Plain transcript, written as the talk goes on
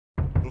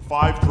The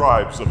 5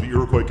 tribes of the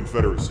Iroquois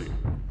Confederacy,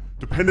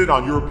 dependent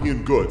on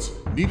European goods,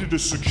 needed to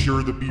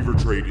secure the beaver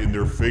trade in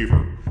their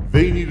favor.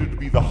 They needed to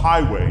be the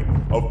highway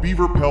of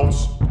beaver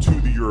pelts to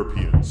the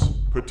Europeans,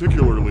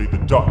 particularly the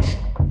Dutch.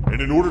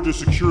 And in order to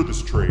secure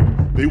this trade,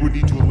 they would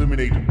need to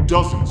eliminate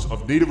dozens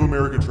of Native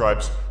American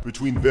tribes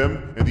between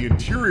them and the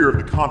interior of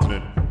the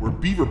continent where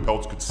beaver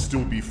pelts could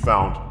still be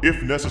found.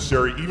 If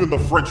necessary, even the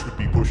French would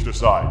be pushed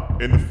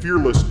aside. And the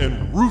fearless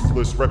and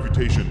ruthless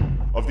reputation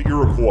of the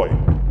Iroquois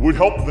would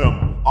help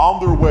them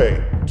on their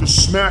way to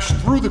smash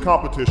through the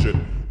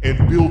competition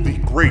and build the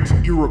great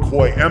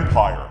Iroquois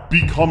Empire,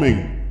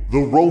 becoming the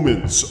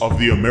Romans of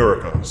the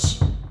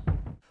Americas.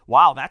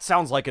 Wow, that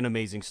sounds like an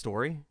amazing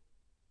story.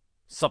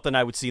 Something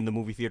I would see in the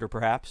movie theater,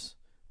 perhaps.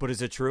 But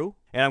is it true?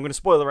 And I'm going to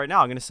spoil it right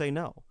now. I'm going to say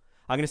no.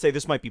 I'm going to say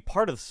this might be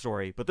part of the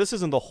story, but this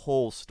isn't the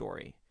whole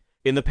story.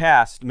 In the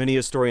past, many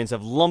historians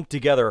have lumped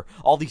together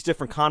all these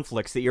different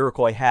conflicts the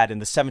Iroquois had in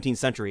the 17th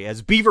century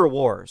as beaver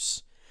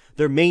wars.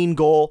 Their main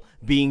goal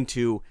being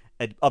to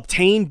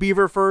obtain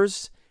beaver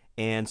furs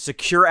and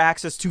secure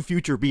access to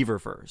future beaver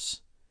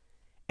furs.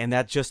 And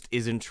that just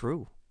isn't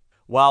true.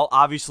 While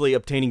obviously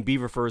obtaining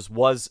beaver furs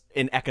was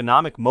an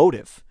economic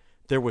motive,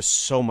 there was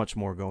so much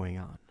more going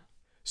on.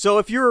 So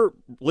if you're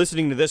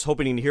listening to this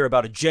hoping to hear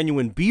about a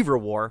genuine beaver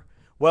war,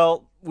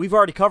 well, we've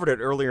already covered it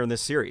earlier in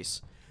this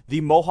series.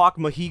 The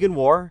Mohawk-Mohegan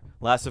War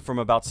lasted from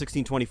about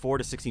 1624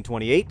 to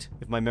 1628,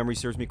 if my memory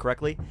serves me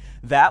correctly.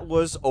 That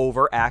was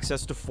over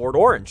access to Fort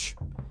Orange,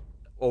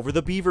 over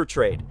the beaver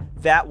trade.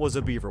 That was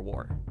a beaver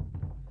war.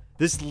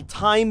 This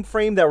time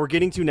frame that we're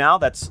getting to now,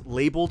 that's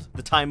labeled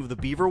the time of the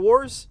beaver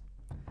wars,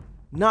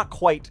 not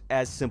quite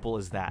as simple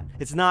as that.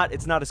 It's not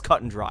as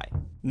cut and dry.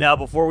 Now,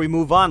 before we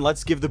move on,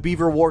 let's give the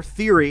Beaver War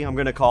theory, I'm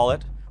going to call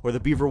it, or the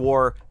Beaver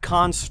War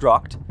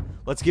construct,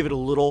 let's give it a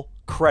little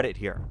credit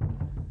here.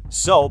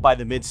 So, by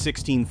the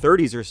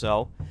mid-1630s or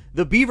so,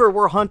 the beaver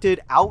were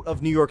hunted out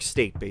of New York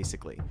State,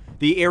 basically.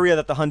 The area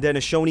that the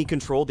Haudenosaunee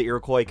controlled, the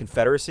Iroquois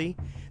Confederacy,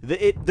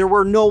 there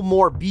were no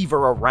more beaver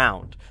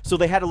around. So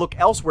they had to look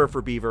elsewhere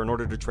for beaver in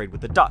order to trade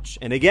with the Dutch.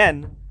 And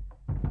again,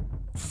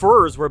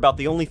 furs were about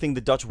the only thing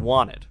the Dutch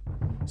wanted.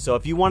 So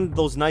if you wanted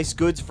those nice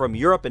goods from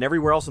Europe and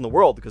everywhere else in the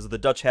world, because the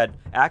Dutch had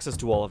access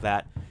to all of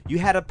that, you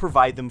had to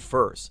provide them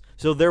furs.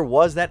 So there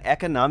was that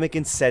economic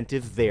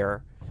incentive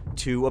there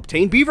to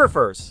obtain beaver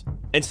furs.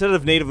 Instead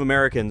of Native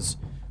Americans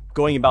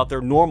going about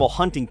their normal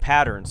hunting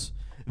patterns,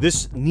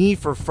 this need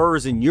for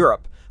furs in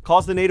Europe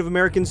caused the Native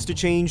Americans to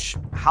change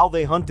how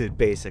they hunted,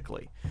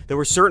 basically. There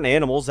were certain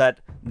animals that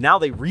now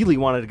they really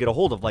wanted to get a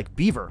hold of, like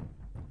beaver,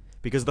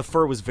 because the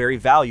fur was very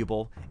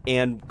valuable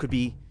and could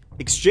be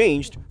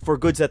exchanged for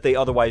goods that they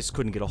otherwise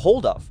couldn't get a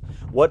hold of.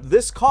 What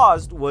this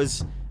caused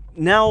was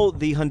now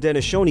the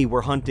Haudenosaunee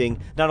were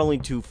hunting not only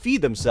to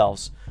feed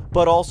themselves,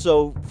 but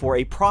also for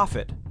a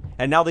profit.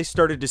 And now they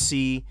started to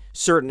see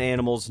certain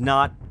animals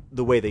not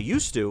the way they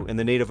used to in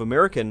the Native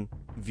American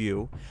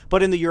view,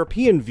 but in the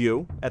European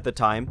view at the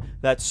time,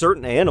 that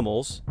certain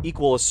animals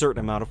equal a certain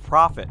amount of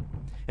profit.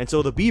 And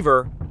so the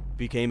beaver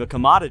became a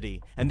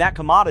commodity, and that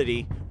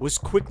commodity was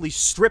quickly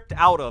stripped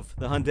out of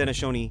the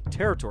Haudenosaunee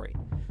territory.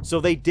 So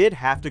they did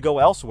have to go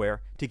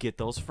elsewhere to get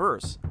those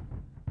furs.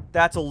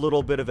 That's a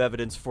little bit of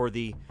evidence for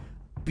the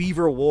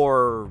Beaver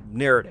War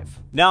narrative.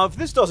 Now, if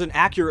this doesn't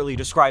accurately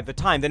describe the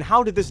time, then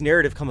how did this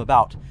narrative come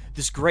about?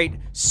 This great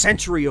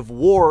century of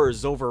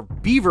wars over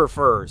beaver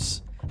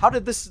furs. How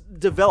did this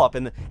develop,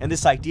 and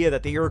this idea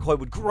that the Iroquois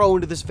would grow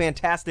into this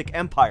fantastic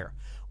empire?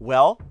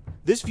 Well,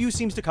 this view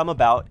seems to come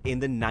about in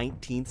the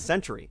 19th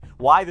century.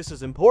 Why this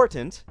is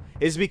important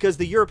is because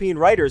the European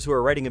writers who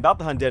are writing about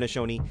the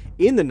Haudenosaunee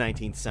in the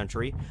 19th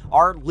century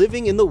are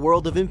living in the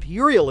world of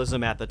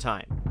imperialism at the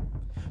time.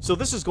 So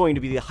this is going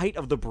to be the height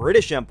of the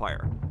British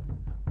Empire.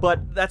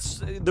 But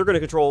they're going to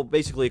control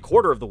basically a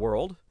quarter of the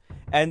world.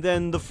 And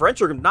then the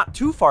French are not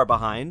too far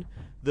behind.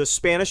 The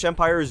Spanish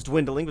Empire is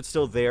dwindling, but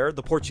still there.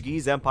 The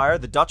Portuguese Empire,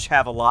 the Dutch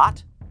have a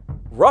lot.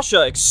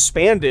 Russia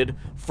expanded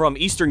from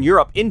Eastern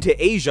Europe into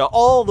Asia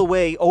all the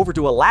way over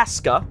to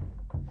Alaska.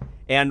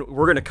 And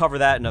we're going to cover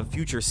that in a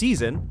future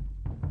season.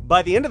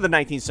 By the end of the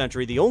 19th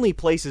century, the only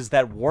places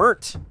that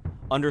weren't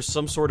under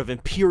some sort of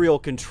imperial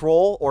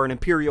control or an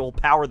imperial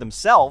power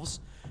themselves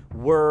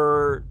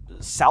were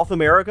South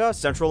America,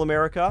 Central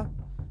America,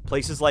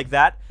 places like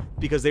that,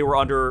 because they were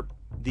under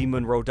the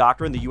Monroe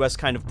Doctrine. The U.S.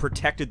 kind of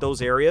protected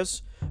those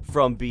areas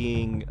from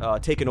being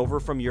taken over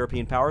from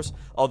European powers,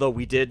 although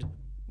we did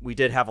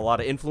have a lot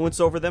of influence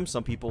over them.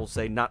 Some people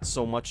say not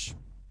so much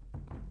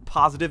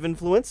positive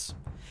influence.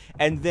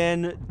 And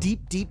then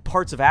deep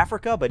parts of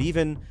Africa, but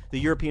even the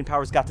European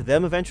powers got to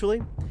them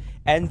eventually.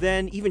 And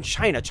then even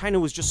China.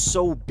 China was just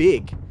so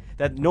big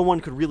that no one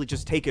could really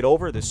just take it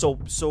over. They're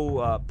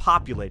so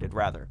populated,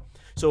 rather.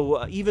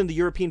 So even the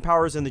European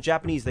powers and the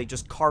Japanese, they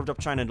just carved up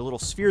China into little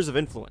spheres of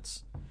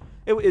influence.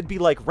 It'd be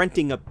like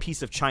renting a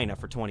piece of China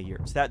for 20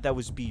 years. That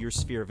would be your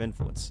sphere of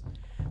influence.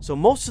 So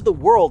most of the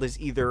world is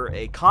either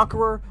a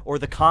conqueror or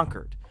the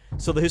conquered.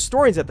 So the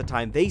historians at the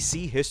time, they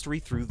see history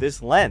through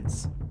this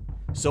lens.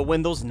 So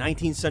when those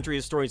 19th century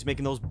historians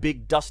making those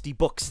big dusty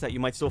books that you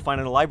might still find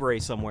in a library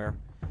somewhere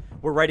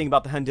were writing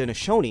about the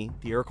Haudenosaunee,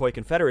 the Iroquois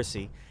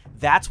Confederacy,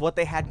 that's what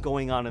they had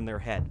going on in their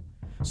head.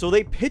 So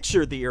they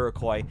pictured the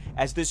Iroquois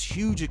as this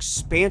huge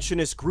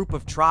expansionist group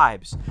of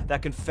tribes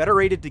that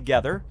confederated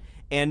together,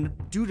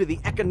 and due to the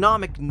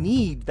economic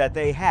need that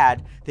they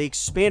had, they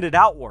expanded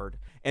outward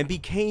and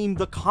became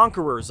the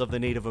conquerors of the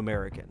Native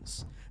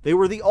Americans. They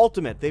were the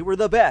ultimate, they were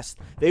the best,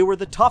 they were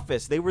the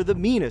toughest, they were the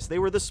meanest, they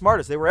were the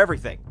smartest, they were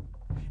everything.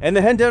 And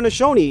the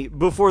Haudenosaunee,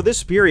 before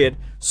this period,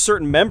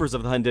 certain members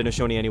of the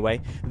Haudenosaunee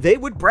anyway, they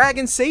would brag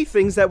and say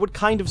things that would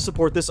kind of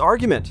support this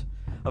argument.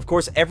 Of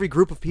course, every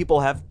group of people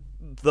have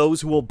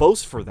those who will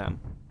boast for them.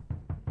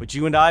 But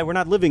you and I, we're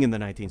not living in the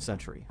 19th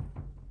century.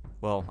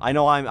 Well, I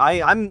know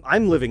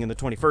I'm living in the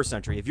 21st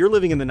century. If you're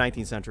living in the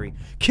 19th century,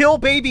 kill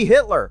baby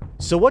Hitler!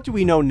 So what do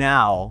we know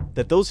now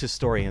that those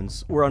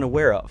historians were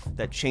unaware of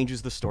that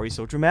changes the story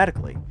so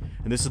dramatically?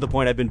 And this is the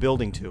point I've been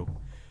building to.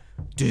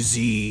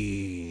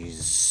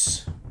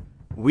 Disease.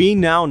 We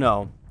now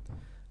know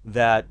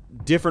that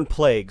different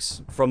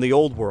plagues from the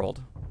old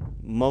world,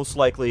 most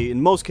likely,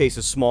 in most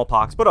cases,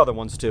 smallpox, but other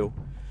ones too,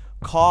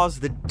 cause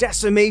the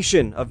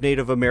decimation of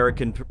Native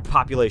American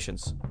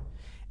populations.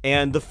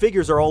 And the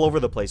figures are all over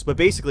the place, but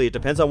basically it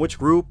depends on which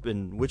group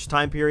and which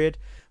time period.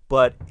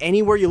 But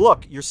anywhere you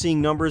look, you're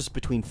seeing numbers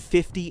between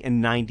 50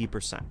 and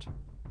 90%.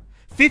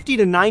 50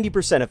 to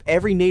 90% of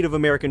every Native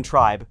American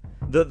tribe,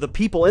 the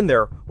people in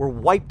there, were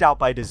wiped out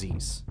by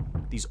disease.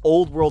 These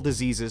old world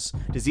diseases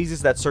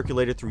that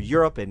circulated through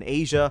Europe and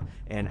Asia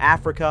and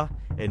Africa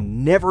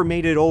and never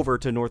made it over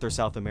to North or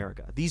South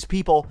America. These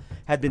people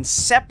had been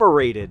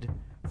separated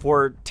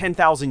for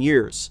 10,000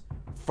 years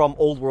from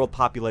old world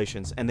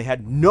populations, and they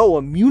had no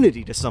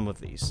immunity to some of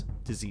these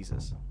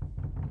diseases.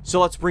 So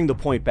let's bring the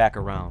point back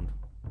around.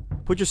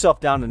 Put yourself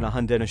down in a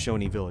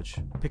Haudenosaunee village.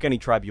 Pick any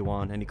tribe you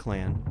want, any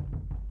clan.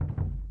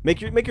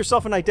 Make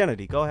yourself an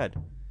identity. Go ahead.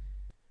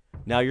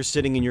 Now you're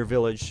sitting in your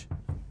village.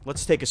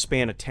 Let's take a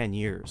span of 10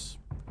 years.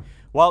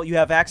 Well, you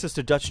have access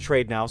to Dutch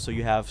trade now, so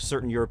you have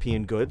certain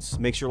European goods.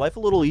 Makes your life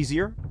a little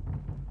easier,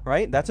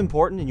 right? That's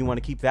important, and you want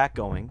to keep that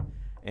going.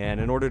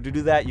 And in order to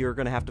do that, you're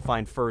going to have to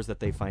find furs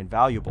that they find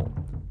valuable.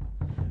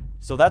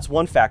 So that's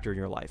one factor in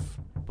your life.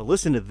 But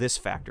listen to this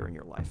factor in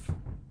your life.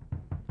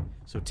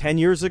 So 10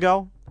 years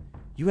ago,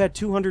 you had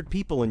 200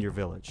 people in your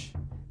village.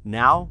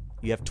 Now,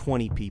 you have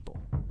 20 people.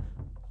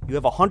 You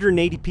have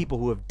 180 people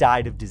who have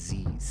died of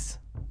disease.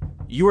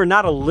 You are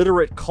not a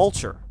literate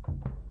culture.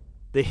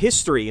 The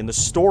history and the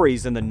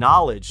stories and the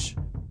knowledge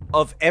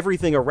of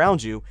everything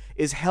around you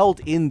is held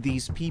in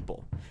these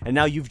people. And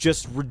now you've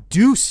just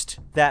reduced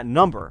that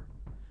number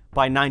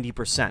by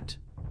 90%.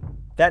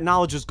 That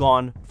knowledge is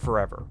gone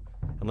forever.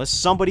 Unless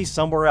somebody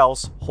somewhere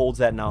else holds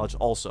that knowledge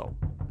also.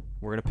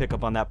 We're going to pick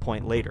up on that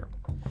point later.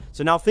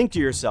 So now think to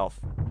yourself,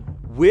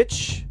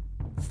 which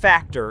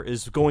factor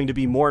is going to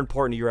be more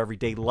important to your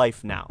everyday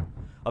life now?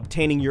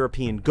 Obtaining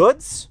European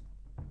goods,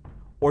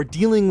 or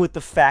dealing with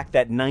the fact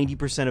that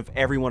 90% of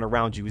everyone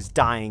around you is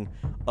dying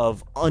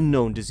of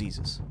unknown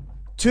diseases?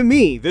 To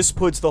me, this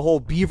puts the whole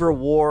Beaver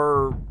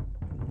War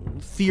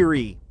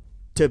theory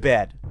to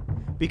bed.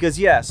 Because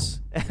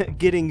yes,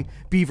 getting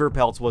beaver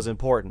pelts was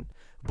important,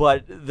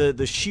 but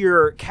the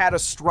sheer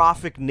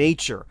catastrophic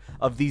nature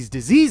of these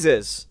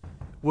diseases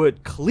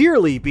would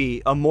clearly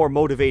be a more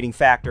motivating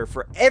factor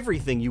for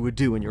everything you would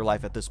do in your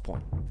life at this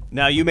point.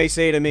 Now you may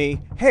say to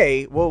me,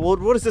 hey, well,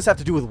 what does this have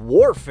to do with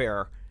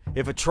warfare?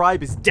 If a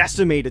tribe is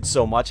decimated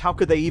so much, how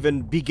could they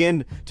even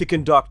begin to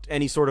conduct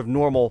any sort of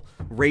normal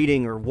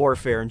raiding or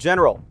warfare in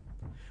general?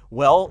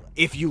 Well,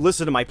 if you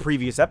listen to my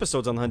previous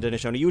episodes on the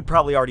Haudenosaunee, you would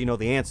probably already know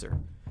the answer.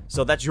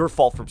 So that's your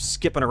fault for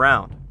skipping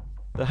around.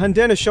 The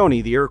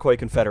Haudenosaunee, the Iroquois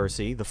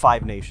Confederacy, the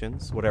Five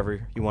Nations,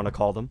 whatever you want to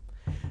call them,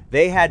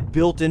 they had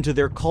built into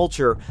their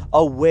culture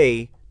a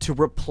way to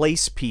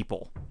replace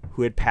people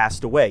who had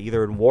passed away,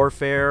 either in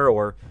warfare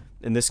or,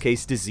 in this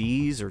case,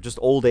 disease or just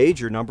old age.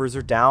 Your numbers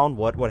are down,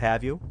 what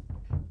have you.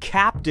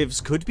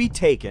 Captives could be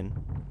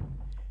taken,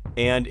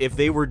 and if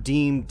they were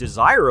deemed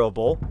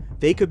desirable,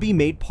 they could be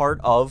made part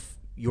of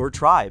your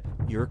tribe,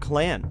 your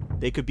clan.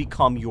 They could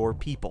become your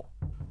people.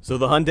 So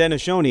the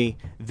Haudenosaunee,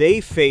 they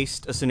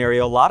faced a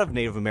scenario a lot of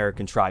Native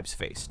American tribes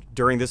faced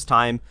during this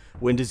time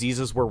when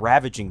diseases were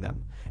ravaging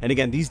them. And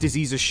again, these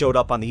diseases showed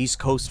up on the East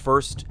Coast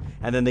first,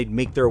 and then they'd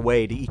make their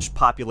way to each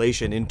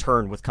population in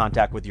turn with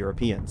contact with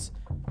Europeans.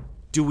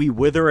 Do we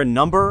wither in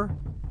number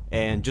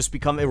and just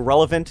become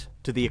irrelevant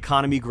to the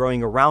economy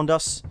growing around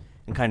us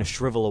and kind of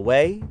shrivel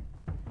away?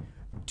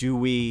 Do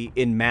we,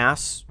 en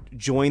masse,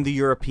 join the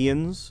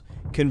Europeans,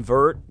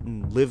 convert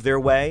and live their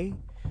way?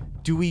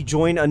 Do we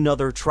join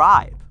another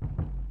tribe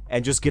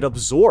and just get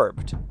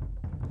absorbed?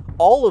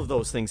 All of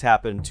those things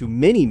happen to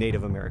many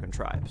Native American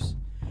tribes.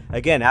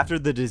 Again, after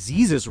the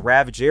diseases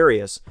ravage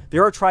areas,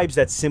 there are tribes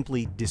that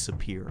simply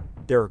disappear.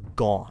 They're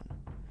gone.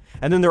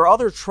 And then there are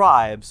other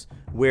tribes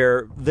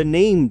where the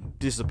name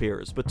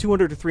disappears, but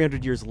 200 to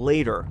 300 years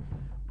later,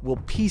 we'll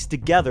piece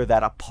together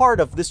that a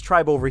part of this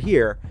tribe over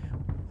here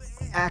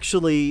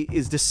actually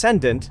is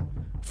descendant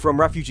from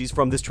refugees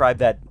from this tribe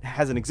that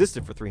hasn't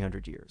existed for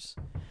 300 years.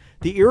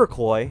 The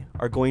Iroquois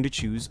are going to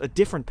choose a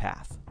different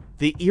path.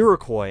 The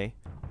Iroquois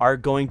are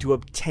going to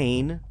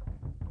obtain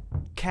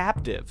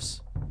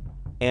captives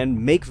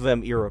and make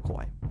them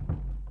Iroquois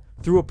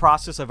through a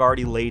process I've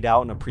already laid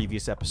out in a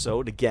previous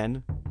episode.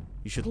 Again,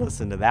 you should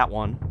listen to that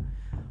one.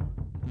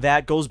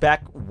 That goes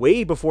back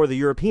way before the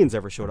Europeans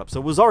ever showed up.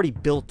 So it was already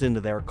built into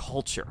their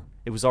culture.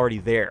 It was already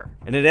there.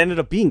 And it ended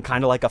up being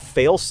kind of like a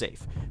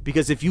failsafe.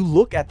 Because if you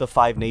look at the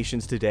Five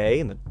Nations today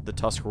and the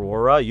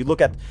Tuscarora, you look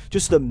at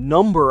just the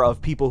number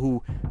of people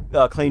who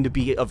claim to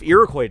be of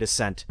Iroquois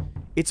descent,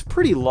 it's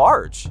pretty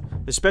large.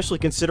 Especially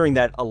considering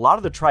that a lot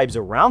of the tribes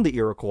around the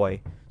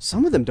Iroquois,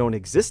 some of them don't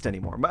exist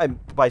anymore.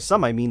 By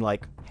some, I mean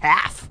like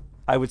half,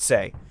 I would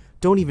say,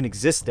 don't even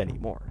exist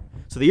anymore.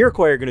 So the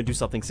Iroquois are going to do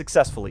something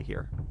successfully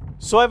here.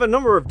 So I have a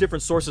number of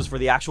different sources for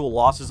the actual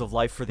losses of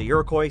life for the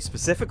Iroquois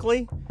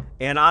specifically,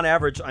 and on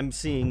average I'm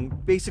seeing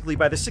basically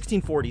by the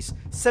 1640s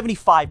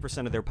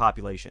 75% of their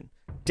population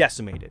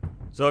decimated.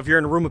 So if you're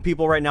in a room of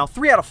people right now,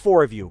 3 out of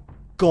 4 of you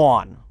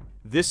gone.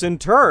 This in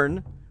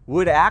turn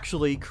would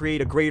actually create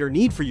a greater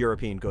need for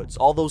European goods.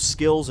 All those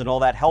skills and all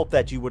that help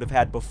that you would have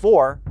had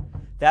before,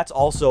 that's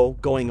also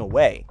going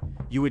away.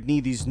 You would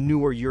need these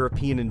newer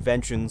European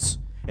inventions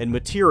and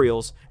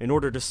materials in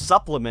order to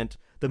supplement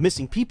the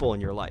missing people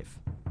in your life.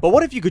 But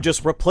what if you could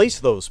just replace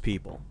those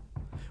people?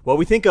 Well,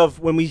 we think of,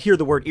 when we hear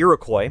the word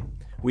Iroquois,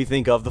 we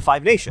think of the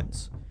Five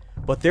Nations.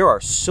 But there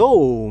are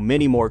so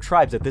many more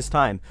tribes at this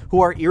time who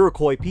are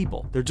Iroquois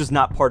people. They're just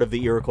not part of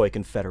the Iroquois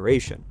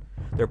Confederation.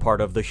 They're part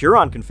of the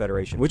Huron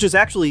Confederation, which is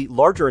actually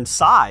larger in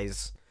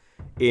size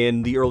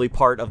in the early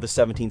part of the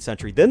 17th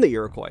century than the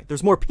Iroquois.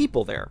 There's more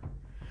people there.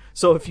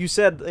 So if you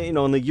said, in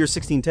the year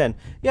 1610,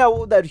 yeah,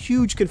 well, that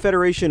huge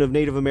confederation of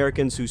Native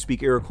Americans who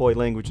speak Iroquois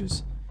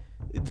languages,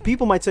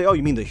 people might say, oh,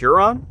 you mean the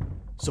Huron?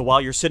 So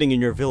while you're sitting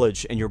in your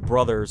village and your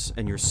brothers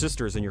and your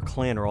sisters and your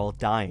clan are all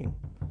dying,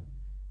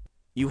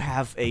 you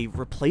have a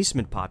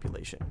replacement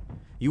population.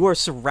 You are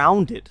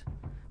surrounded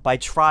by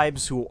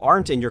tribes who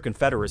aren't in your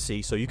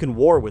confederacy, so you can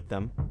war with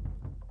them.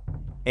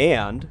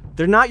 And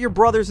they're not your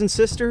brothers and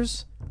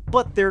sisters,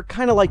 but they're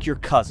kind of like your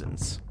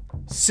cousins.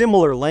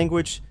 Similar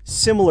language,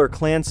 similar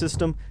clan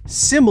system,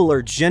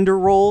 similar gender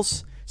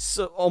roles,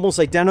 so almost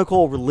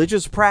identical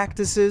religious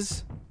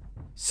practices.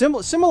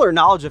 Similar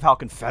knowledge of how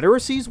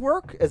confederacies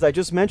work, as I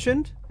just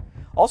mentioned.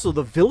 Also,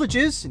 the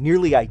villages,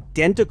 nearly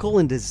identical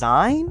in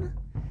design.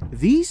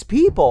 These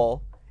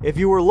people, if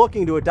you were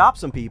looking to adopt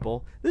some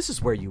people, this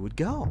is where you would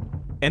go.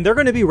 And they're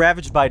going to be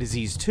ravaged by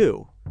disease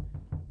too.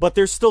 But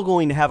they're still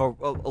going to have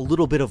a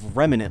little bit of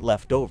remnant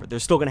left over. They're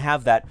still going to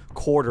have that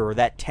quarter or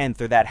that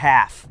tenth or that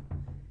half.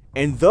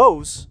 And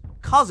those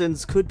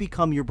cousins could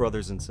become your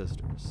brothers and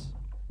sisters.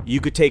 You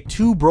could take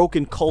two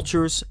broken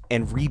cultures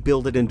and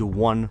rebuild it into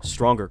one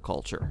stronger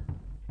culture.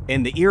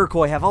 And the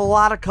Iroquois have a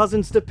lot of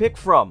cousins to pick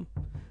from.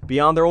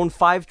 Beyond their own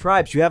 5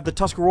 tribes, you have the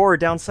Tuscarora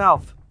down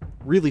south.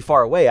 Really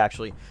far away,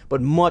 actually,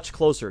 but much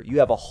closer. You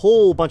have a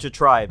whole bunch of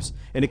tribes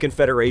in a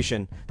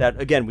confederation that,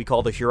 again, we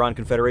call the Huron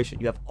Confederation.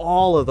 You have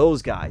all of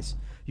those guys.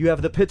 You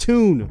have the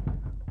Petun,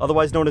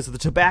 otherwise known as the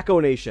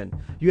Tobacco Nation.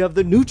 You have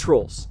the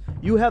Neutrals.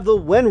 You have the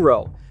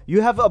Wenro.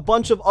 You have a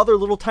bunch of other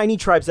little tiny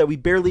tribes that we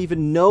barely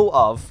even know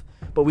of,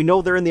 but we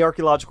know they're in the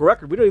archaeological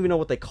record. We don't even know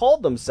what they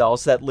called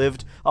themselves that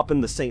lived up in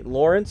the St.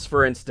 Lawrence,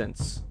 for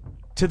instance.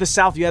 To the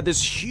south, you have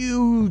this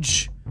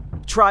huge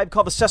tribe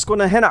called the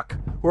Susquehannock,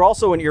 who are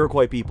also an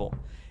Iroquois people.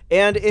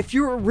 And if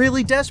you're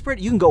really desperate,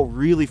 you can go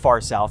really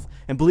far south.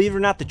 And believe it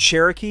or not, the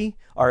Cherokee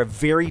are a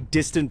very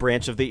distant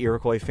branch of the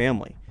Iroquois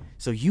family.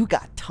 So you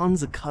got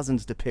tons of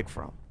cousins to pick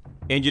from.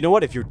 And you know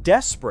what? If you're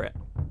desperate,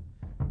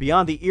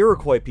 beyond the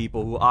Iroquois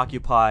people who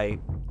occupy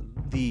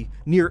the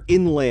near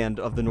inland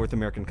of the North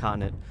American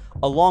continent,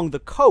 along the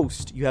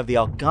coast, you have the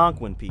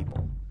Algonquin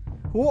people,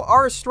 who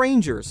are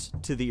strangers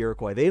to the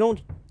Iroquois. They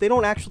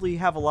don't actually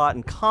have a lot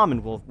in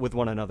common with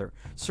one another,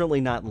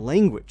 certainly not in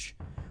language.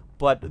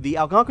 But the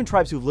Algonquin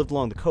tribes who've lived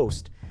along the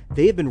coast,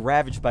 they have been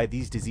ravaged by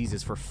these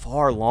diseases for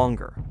far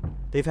longer.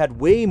 They've had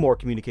way more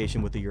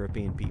communication with the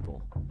European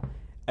people.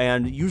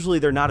 And usually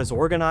they're not as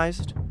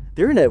organized.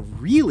 They're in a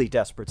really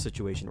desperate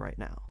situation right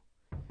now.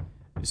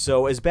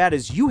 So as bad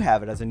as you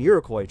have it as an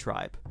Iroquois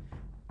tribe,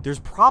 there's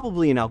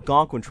probably an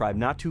Algonquin tribe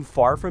not too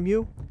far from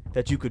you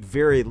that you could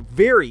very,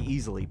 very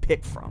easily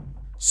pick from.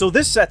 So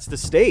this sets the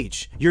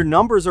stage. Your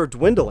numbers are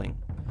dwindling.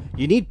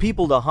 You need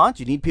people to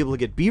hunt, you need people to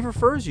get beaver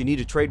furs, you need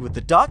to trade with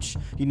the Dutch,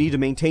 you need to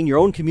maintain your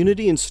own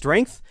community and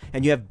strength,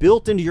 and you have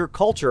built into your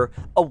culture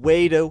a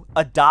way to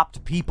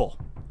adopt people.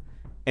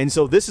 And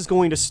so this is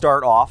going to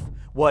start off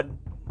what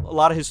a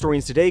lot of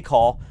historians today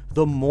call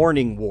the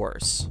mourning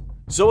wars.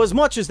 So as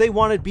much as they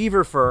wanted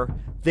beaver fur,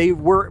 they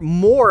were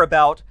more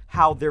about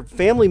how their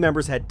family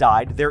members had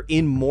died. They're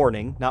in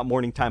mourning, not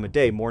mourning time of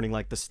day, mourning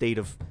like the state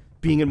of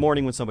being in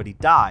mourning when somebody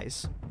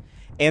dies.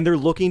 And they're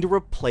looking to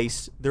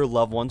replace their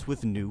loved ones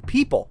with new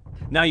people.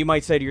 Now you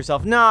might say to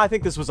yourself, nah, I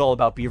think this was all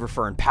about beaver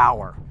fur and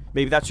power.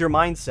 Maybe that's your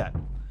mindset.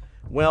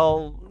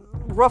 Well,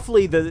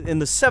 roughly in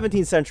the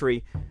 17th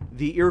century,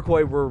 the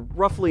Iroquois were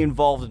roughly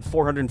involved in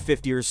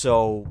 450 or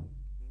so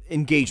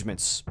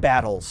engagements,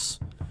 battles,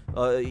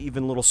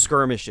 even little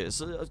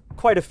skirmishes,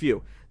 quite a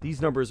few.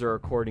 These numbers are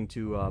according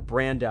to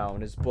Brandow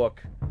in his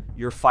book,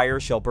 Your Fire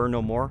Shall Burn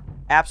No More.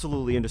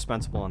 Absolutely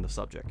indispensable on the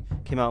subject.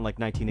 Came out in like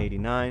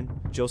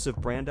 1989. Joseph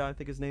Brandow, I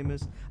think his name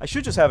is. I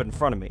should just have it in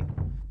front of me,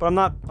 but I'm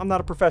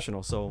not a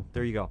professional, so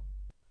there you go.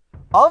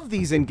 Of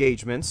these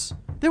engagements,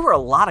 there were a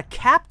lot of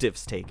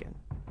captives taken.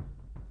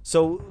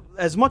 So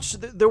as much,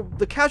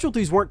 the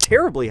casualties weren't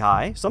terribly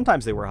high,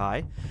 sometimes they were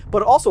high,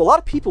 but also a lot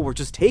of people were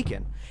just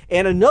taken.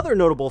 And another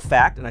notable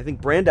fact, and I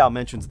think Brandow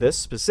mentions this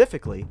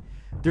specifically,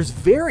 there's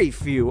very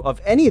few of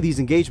any of these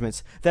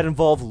engagements that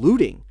involve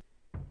looting.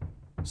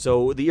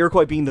 So the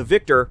Iroquois being the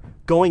victor,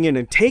 going in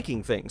and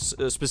taking things,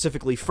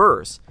 specifically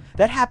furs.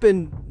 That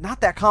happened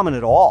not that common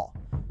at all.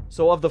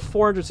 So of the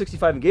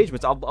 465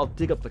 engagements, I'll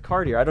dig up the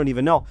card here, I don't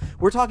even know.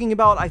 We're talking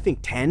about, I think,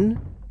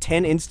 10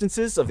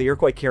 instances of the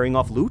Iroquois carrying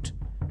off loot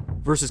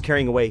versus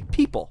carrying away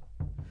people.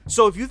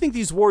 So if you think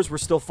these wars were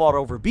still fought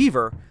over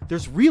beaver,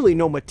 there's really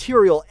no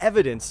material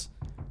evidence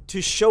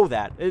to show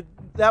that.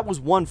 That was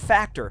one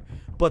factor.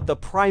 But the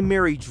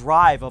primary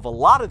drive of a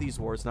lot of these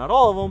wars, not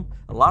all of them,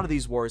 a lot of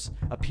these wars,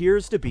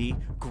 appears to be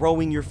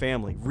growing your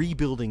family,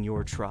 rebuilding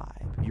your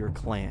tribe, your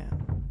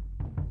clan.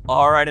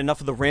 Alright,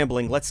 enough of the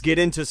rambling. Let's get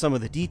into some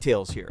of the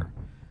details here.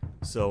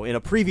 So in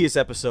a previous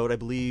episode, I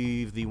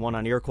believe the one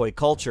on Iroquois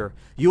culture,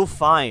 you'll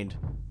find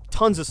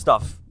tons of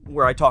stuff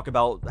where I talk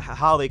about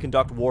how they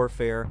conduct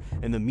warfare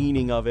and the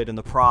meaning of it and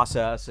the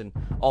process and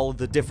all of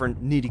the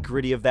different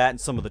nitty-gritty of that and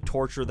some of the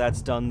torture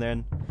that's done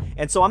then.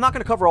 And so I'm not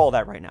going to cover all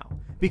that right now,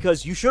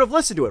 because you should have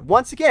listened to it.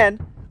 Once again,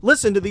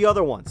 listen to the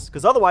other ones,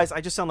 because otherwise I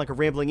just sound like a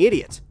rambling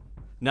idiot.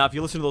 Now, if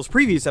you listen to those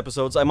previous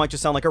episodes, I might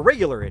just sound like a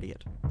regular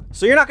idiot.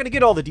 So you're not going to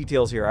get all the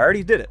details here. I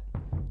already did it.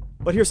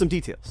 But here's some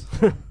details.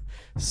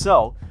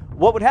 So,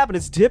 what would happen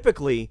is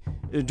typically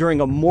during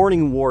a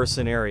morning war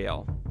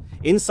scenario,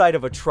 inside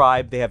of a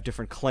tribe, they have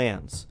different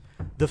clans.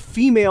 The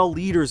female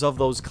leaders of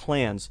those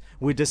clans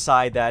would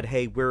decide that,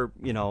 hey, we're,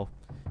 a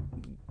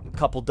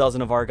couple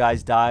dozen of our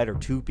guys died, or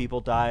 2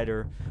 people died,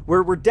 or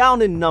we're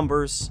down in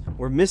numbers,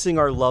 we're missing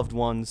our loved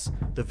ones,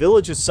 the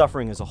village is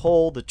suffering as a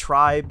whole, the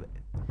tribe,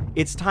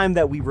 it's time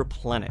that we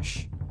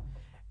replenish.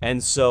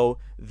 And so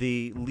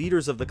the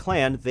leaders of the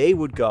clan, they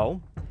would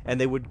go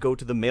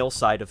to the male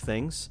side of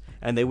things,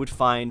 and they would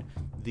find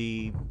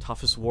the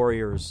toughest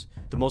warriors,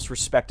 the most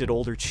respected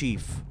older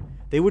chief.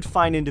 They would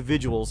find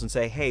individuals and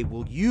say, hey,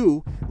 will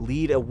you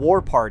lead a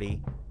war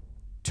party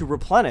to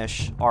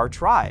replenish our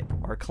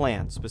tribe, our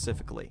clan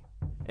specifically?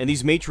 And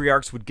these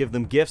matriarchs would give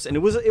them gifts, and it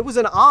was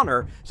an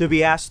honor to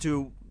be asked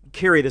to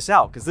carry this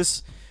out, because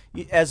this,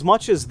 as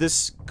much as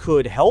this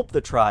could help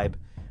the tribe,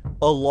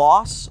 a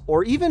loss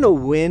or even a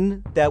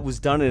win that was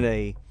done in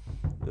a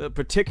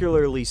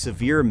particularly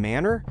severe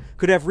manner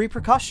could have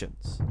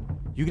repercussions.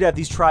 You could have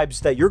these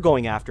tribes that you're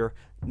going after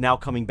now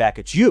coming back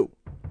at you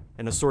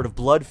in a sort of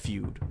blood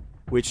feud,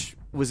 which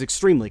was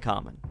extremely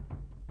common.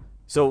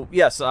 So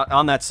yes,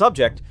 on that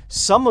subject,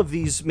 some of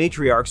these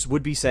matriarchs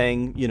would be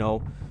saying,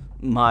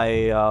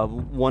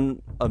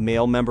 a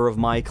male member of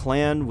my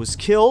clan was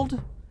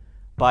killed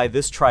by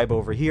this tribe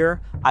over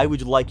here. I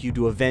would like you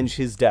to avenge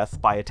his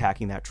death by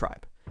attacking that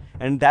tribe.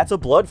 And that's a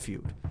blood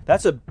feud.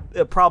 That's a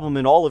problem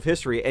in all of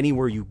history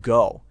anywhere you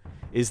go.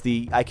 Is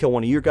I kill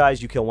one of your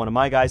guys, you kill one of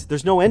my guys.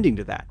 There's no ending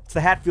to that. It's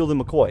the Hatfield and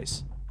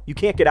McCoys. You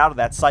can't get out of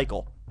that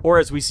cycle. Or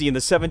as we see in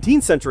the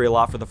 17th century a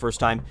lot for the first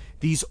time,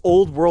 these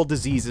old world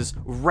diseases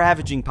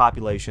ravaging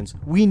populations.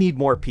 We need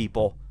more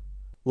people.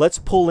 Let's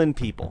pull in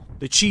people.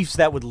 The chiefs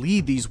that would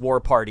lead these war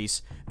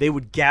parties, they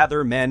would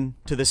gather men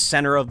to the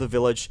center of the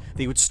village.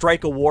 They would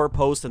strike a war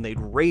post and they'd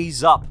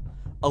raise up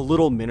a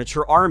little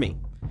miniature army.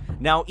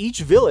 Now each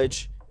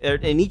village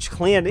and each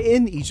clan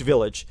in each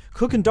village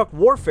could conduct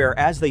warfare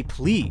as they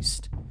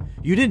pleased.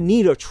 You didn't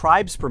need a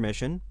tribe's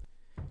permission.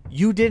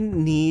 You didn't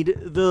need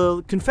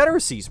the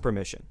Confederacy's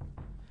permission.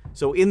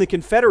 So in the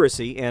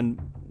Confederacy, and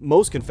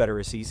most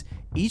confederacies,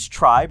 each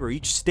tribe or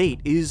each state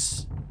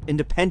is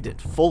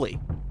independent fully.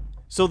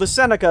 So the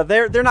Seneca,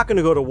 they're not going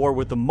to go to war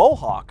with the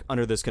Mohawk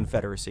under this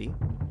Confederacy,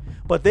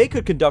 but they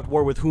could conduct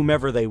war with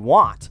whomever they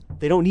want.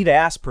 They don't need to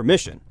ask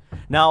permission.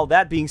 Now,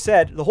 that being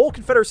said, the whole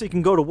Confederacy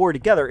can go to war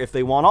together if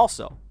they want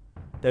also.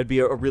 That'd be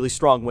a really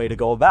strong way to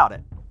go about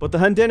it. But the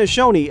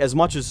Haudenosaunee, as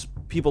much as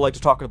people like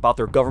to talk about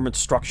their government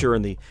structure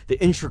and the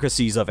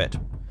intricacies of it,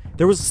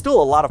 there was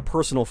still a lot of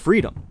personal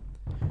freedom.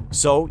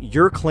 So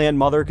your clan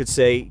mother could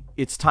say,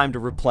 it's time to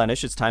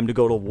replenish, it's time to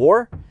go to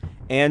war,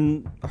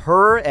 and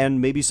her and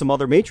maybe some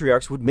other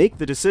matriarchs would make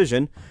the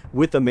decision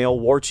with the male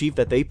war chief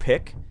that they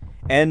pick,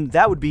 and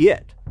that would be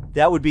it.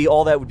 That would be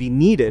all that would be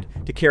needed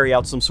to carry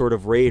out some sort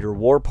of raid or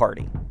war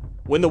party.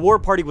 When the war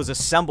party was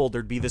assembled,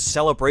 there'd be this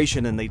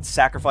celebration, and they'd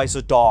sacrifice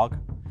a dog,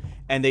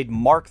 and they'd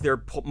mark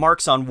their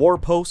marks on war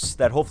posts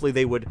that hopefully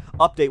they would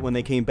update when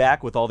they came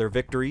back with all their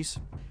victories.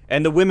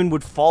 And the women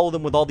would follow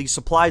them with all these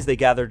supplies they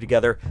gathered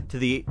together to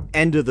the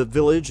end of the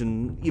village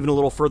and even a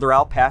little further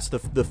out past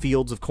the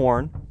fields of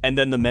corn. And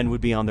then the men would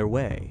be on their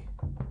way.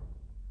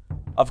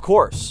 Of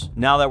course,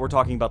 now that we're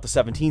talking about the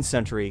 17th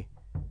century,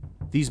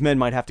 these men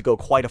might have to go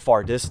quite a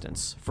far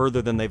distance,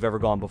 further than they've ever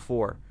gone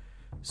before.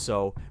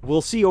 So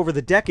we'll see over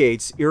the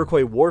decades,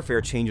 Iroquois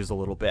warfare changes a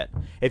little bit.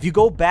 If you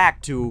go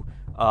back to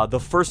the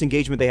first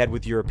engagement they had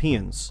with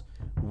Europeans,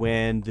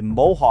 when the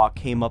Mohawk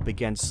came up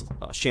against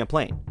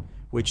Champlain,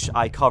 which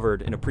I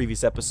covered in a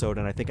previous episode,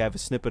 and I think I have a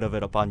snippet of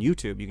it up on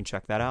YouTube. You can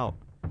check that out.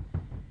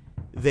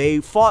 They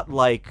fought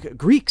like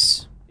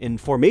Greeks in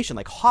formation,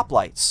 like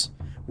hoplites,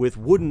 with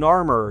wooden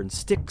armor and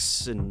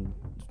sticks and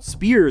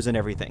spears and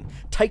everything,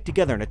 tight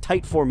together in a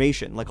tight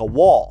formation, like a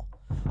wall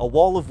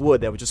of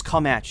wood that would just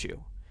come at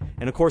you.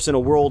 And of course, in a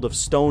world of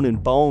stone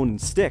and bone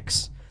and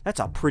sticks, that's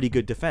a pretty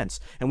good defense.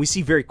 And we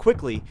see very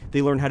quickly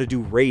they learn how to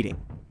do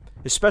raiding,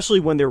 especially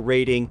when they're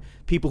raiding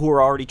people who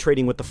are already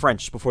trading with the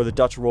French before the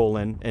Dutch roll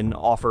in and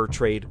offer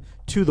trade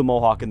to the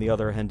Mohawk and the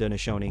other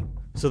Haudenosaunee.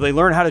 So they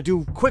learn how to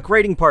do quick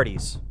raiding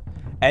parties.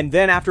 And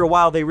then after a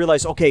while, they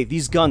realize, okay,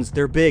 these guns,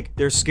 they're big,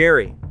 they're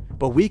scary,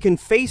 but we can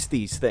face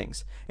these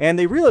things. And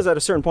they realize at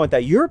a certain point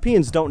that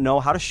Europeans don't know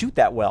how to shoot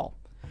that well.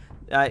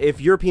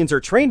 If Europeans are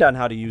trained on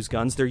how to use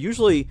guns, they're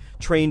usually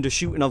trained to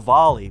shoot in a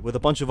volley with a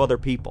bunch of other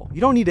people.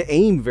 You don't need to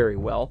aim very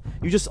well.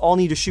 You just all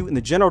need to shoot in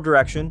the general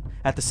direction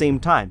at the same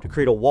time to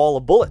create a wall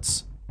of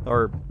bullets,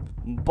 or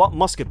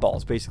musket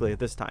balls, basically, at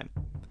this time.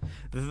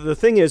 The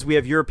thing is, we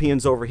have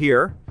Europeans over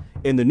here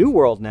in the New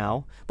World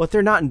now, but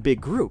they're not in big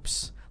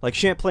groups. Like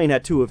Champlain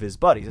had 2 of his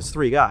buddies. It's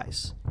 3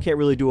 guys. Can't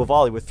really do a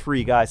volley with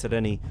 3 guys at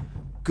any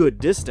good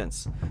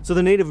distance. So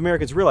the Native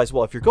Americans realized,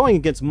 well, if you're going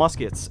against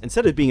muskets,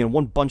 instead of being in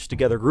one bunched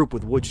together group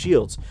with wood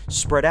shields,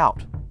 spread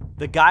out.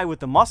 The guy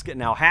with the musket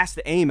now has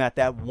to aim at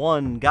that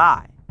one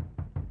guy.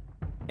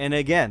 And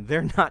again,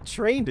 they're not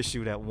trained to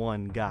shoot at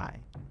one guy.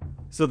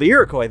 So the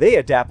Iroquois, they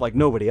adapt like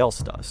nobody else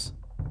does.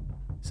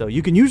 So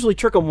you can usually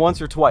trick them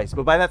once or twice,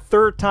 but by that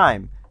 3rd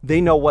time, they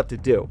know what to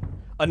do.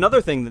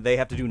 Another thing that they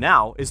have to do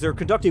now is they're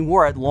conducting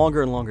war at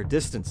longer and longer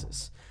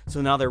distances.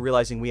 So now they're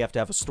realizing we have to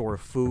have a store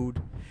of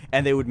food,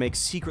 and they would make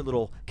secret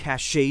little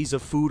caches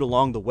of food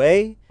along the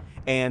way,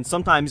 and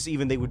sometimes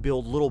even they would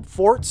build little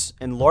forts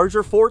and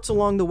larger forts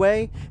along the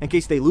way. In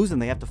case they lose them,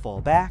 they have to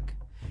fall back.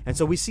 And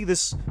so we see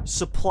this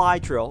supply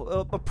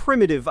trail, a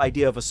primitive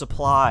idea of a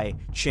supply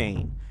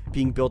chain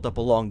being built up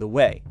along the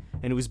way.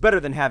 And it was better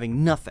than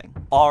having nothing.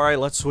 All right,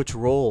 let's switch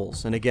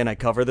roles. And again, I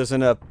covered this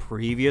in a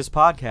previous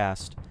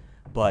podcast,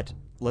 but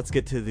let's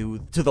get to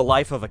the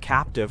life of a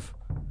captive,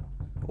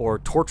 or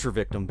torture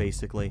victim,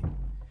 basically.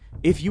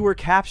 If you were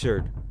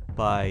captured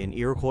by an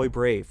Iroquois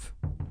brave,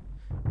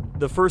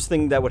 the first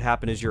thing that would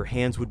happen is your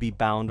hands would be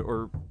bound,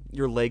 or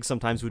your legs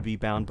sometimes would be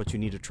bound, but you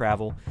need to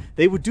travel.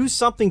 They would do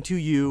something to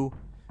you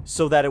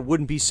so that it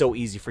wouldn't be so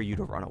easy for you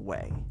to run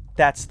away.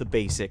 That's the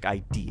basic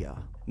idea.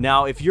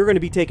 Now, if you're going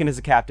to be taken as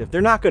a captive,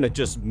 they're not going to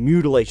just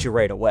mutilate you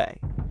right away,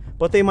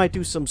 but they might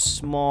do some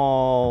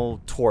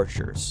small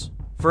tortures.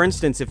 For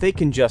instance, if they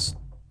can just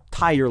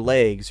tie your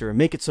legs or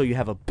make it so you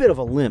have a bit of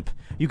a limp,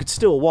 you could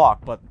still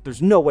walk, but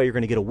there's no way you're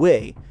going to get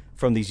away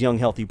from these young,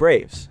 healthy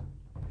braves.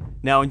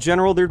 Now, in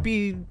general, there'd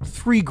be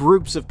 3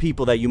 groups of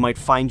people that you might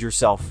find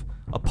yourself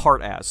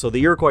apart as. So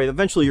the Iroquois,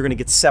 eventually you're going to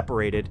get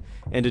separated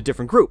into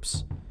different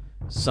groups.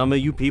 Some of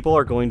you people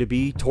are going to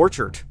be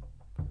tortured,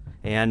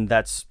 and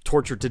that's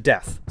tortured to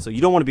death. So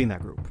you don't want to be in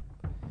that group.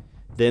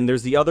 Then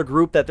there's the other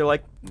group that they're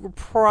like, we're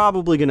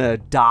probably going to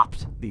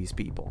adopt these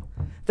people.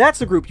 That's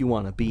the group you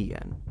want to be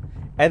in.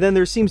 And then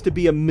there seems to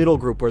be a middle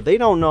group where they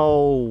don't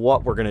know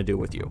what we're going to do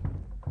with you.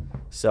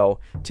 So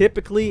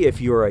typically, if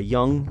you're a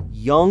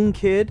young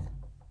kid,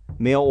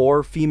 male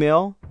or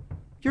female,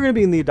 you're going to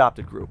be in the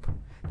adopted group.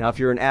 Now, if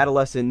you're an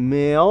adolescent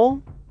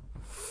male,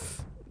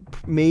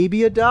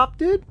 maybe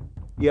adopted,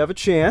 you have a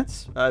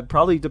chance. It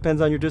probably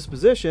depends on your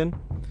disposition.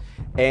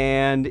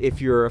 And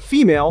if you're a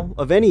female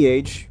of any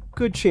age,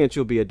 good chance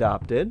you'll be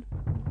adopted.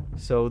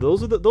 So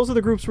those are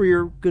the groups where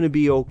you're going to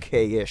be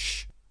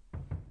okay-ish.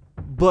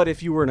 But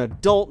if you were an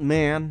adult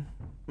man,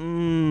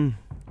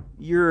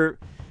 you're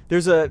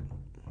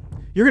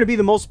going to be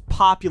the most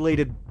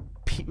populated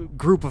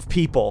group of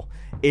people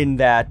in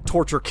that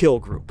torture-kill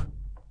group.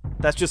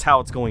 That's just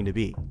how it's going to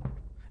be.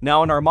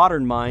 Now, in our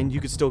modern mind,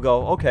 you could still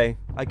go, okay,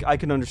 I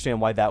can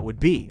understand why that would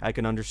be. I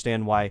can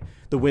understand why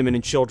the women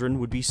and children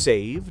would be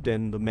saved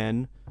and the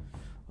men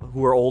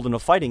who are old and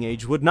of fighting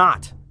age would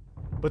not.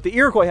 But the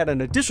Iroquois had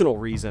an additional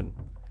reason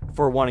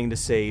for wanting to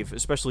save,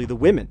 especially the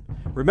women.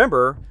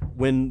 Remember,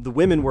 when the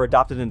women were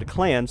adopted into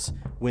clans,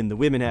 when the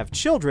women have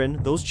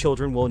children, those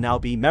children will now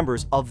be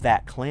members of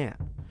that clan.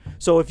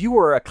 So if you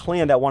were a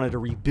clan that wanted to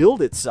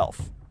rebuild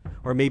itself,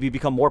 or maybe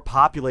become more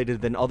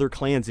populated than other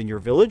clans in your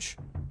village,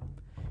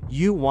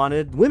 you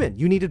wanted women.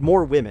 You needed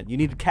more women. You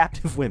needed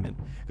captive women,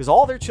 because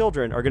all their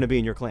children are going to be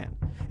in your clan.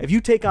 If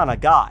you take on a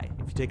guy,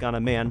 if you take on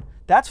a man,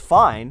 that's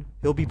fine.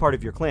 He'll be part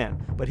of your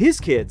clan. But his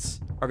kids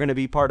are going to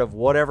be part of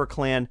whatever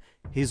clan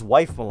his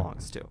wife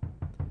belongs to.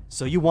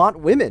 So you want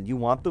women. You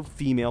want the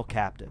female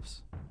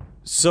captives.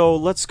 So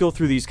let's go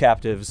through these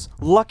captives,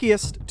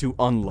 luckiest to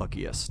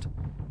unluckiest.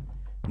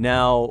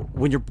 Now,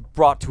 when you're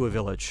brought to a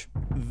village,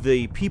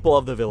 the people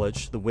of the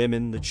village, the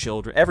women, the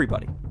children,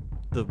 everybody,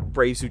 the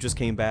braves who just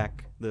came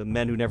back, the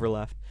men who never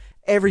left,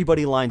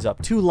 everybody lines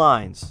up, 2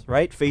 lines,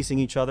 right, facing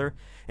each other,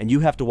 and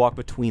you have to walk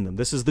between them.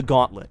 This is the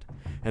gauntlet,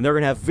 and they're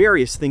going to have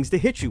various things to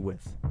hit you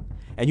with,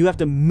 and you have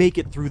to make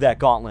it through that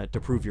gauntlet to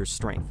prove your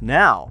strength.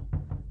 Now,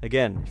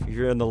 again, if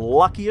you're in the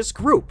luckiest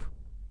group,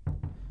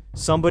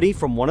 somebody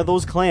from one of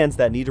those clans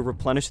that need to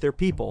replenish their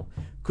people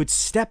could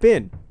step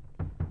in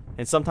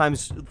and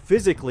sometimes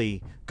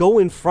physically go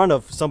in front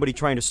of somebody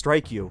trying to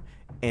strike you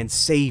and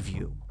save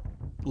you.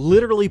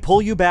 Literally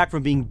pull you back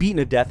from being beaten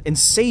to death and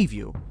save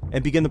you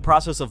and begin the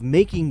process of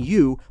making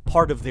you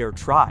part of their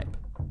tribe.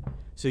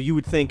 So you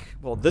would think,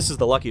 well, this is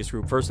the luckiest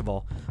group, first of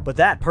all, but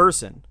that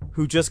person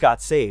who just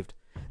got saved,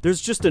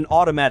 there's just an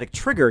automatic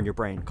trigger in your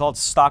brain called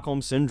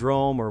Stockholm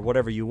Syndrome or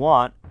whatever you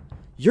want.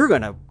 You're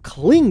going to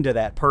cling to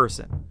that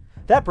person.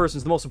 That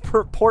person's the most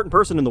important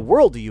person in the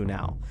world to you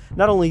now.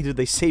 Not only did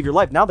they save your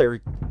life, now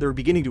they're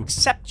beginning to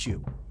accept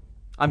you.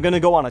 I'm going to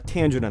go on a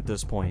tangent at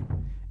this point,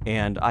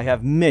 and I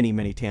have many,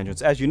 many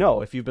tangents. As you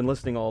know, if you've been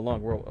listening all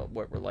along,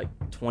 we're like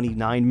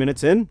 29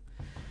 minutes in.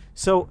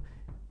 So,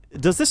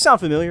 does this sound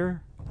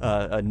familiar?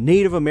 A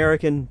Native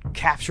American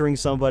capturing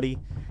somebody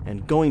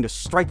and going to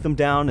strike them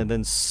down, and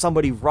then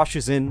somebody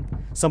rushes in,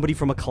 somebody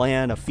from a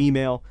clan, a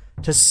female,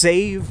 to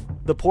save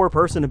the poor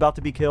person about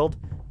to be killed?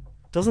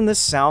 Doesn't this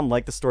sound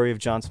like the story of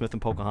John Smith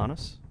and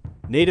Pocahontas?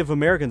 Native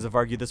Americans have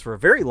argued this for a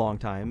very long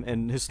time,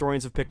 and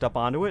historians have picked up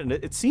onto it, and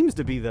it seems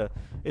to be the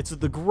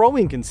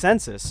growing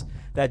consensus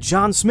that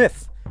John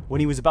Smith, when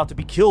he was about to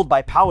be killed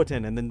by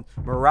Powhatan and then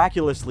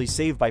miraculously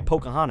saved by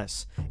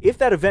Pocahontas, if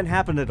that event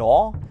happened at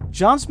all,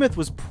 John Smith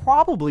was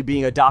probably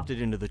being adopted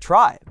into the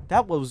tribe.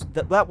 That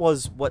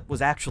was what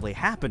was actually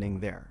happening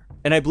there.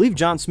 And I believe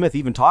John Smith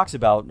even talks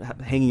about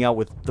hanging out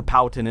with the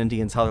Powhatan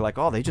Indians, how they're like,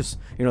 oh, they just,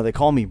 they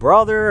call me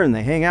brother, and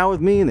they hang out with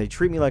me, and they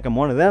treat me like I'm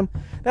one of them.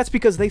 That's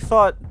because they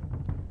thought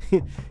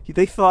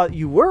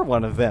you were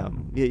one of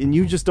them, and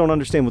you just don't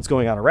understand what's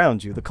going on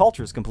around you. The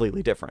culture is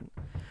completely different.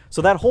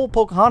 So that whole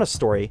Pocahontas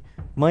story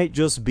might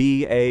just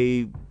be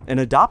an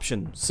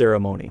adoption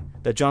ceremony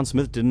that John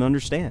Smith didn't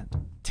understand.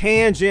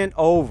 Tangent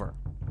over.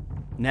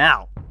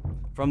 Now,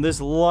 from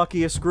this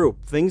luckiest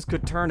group, things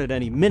could turn at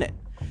any minute.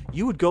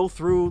 You would go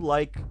through,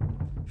 like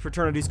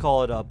fraternities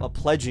call it a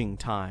pledging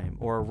time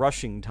or a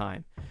rushing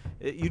time.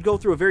 You'd go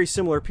through a very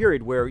similar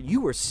period where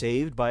you were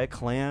saved by a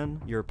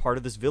clan. You're part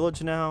of this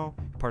village now,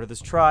 part of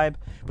this tribe,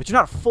 but you're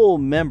not a full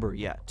member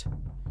yet.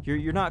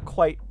 You're not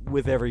quite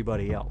with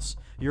everybody else.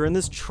 You're in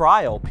this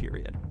trial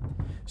period.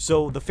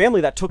 So the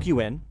family that took you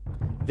in,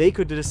 they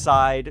could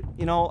decide,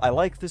 I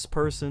like this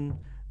person.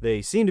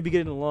 They seem to be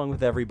getting along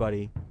with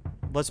everybody.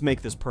 Let's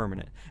make this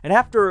permanent. And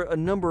after a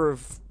number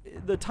of...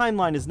 The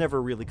timeline is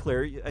never really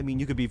clear. I mean,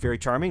 you could be very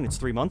charming, it's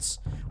 3 months,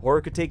 or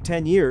it could take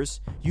 10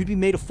 years. You'd be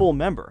made a full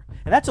member.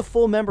 And that's a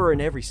full member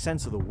in every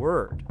sense of the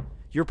word.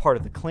 You're part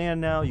of the clan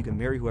now. You can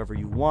marry whoever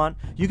you want.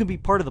 You can be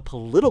part of the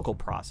political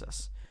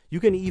process. You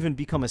can even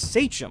become a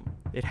sachem.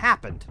 It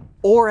happened.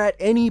 Or at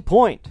any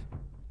point,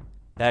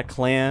 that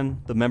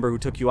clan, the member who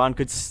took you on,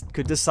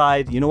 could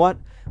decide, you know what?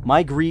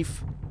 My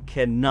grief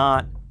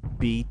cannot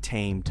be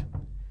tamed.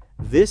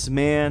 This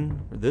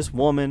man or this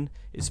woman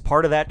is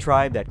part of that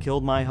tribe that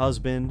killed my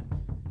husband,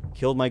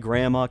 killed my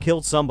grandma,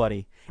 killed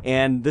somebody,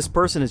 and this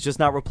person is just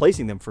not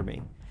replacing them for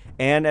me.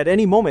 And at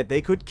any moment,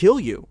 they could kill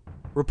you.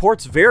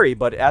 Reports vary,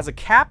 but as a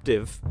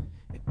captive,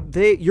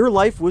 your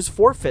life was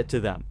forfeit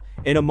to them.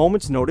 In a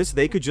moment's notice,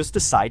 they could just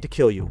decide to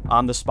kill you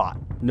on the spot.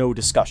 No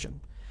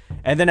discussion.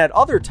 And then at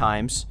other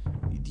times,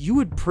 you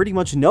would pretty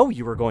much know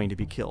you were going to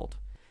be killed.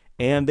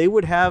 And they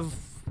would have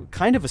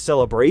kind of a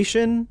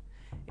celebration,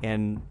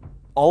 and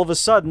all of a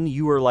sudden,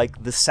 you were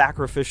like the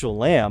sacrificial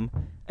lamb,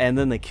 and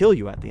then they kill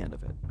you at the end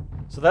of it.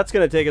 So that's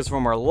going to take us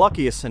from our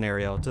luckiest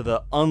scenario to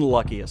the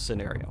unluckiest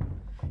scenario.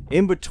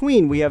 In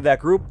between, we have that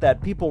group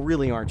that people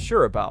really aren't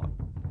sure about.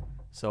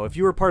 So if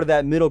you were part of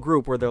that middle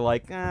group where they're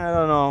like, I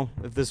don't know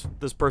if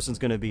this person's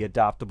going to be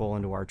adoptable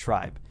into our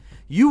tribe,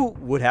 you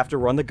would have to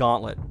run the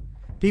gauntlet.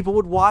 People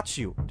would watch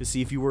you to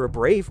see if you were a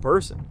brave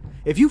person.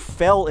 If you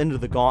fell into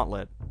the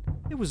gauntlet,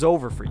 it was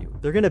over for you.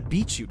 They're going to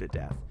beat you to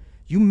death.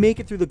 You make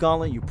it through the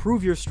gauntlet, you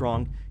prove you're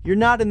strong. You're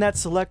not in that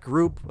select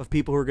group of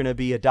people who are going to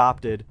be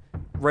adopted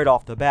right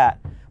off the bat.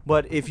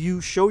 But if you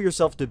show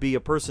yourself to be a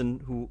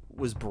person who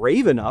was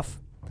brave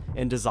enough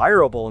and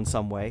desirable in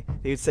some way,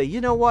 they'd say, you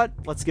know what,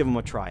 let's give them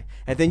a try.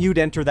 And then you'd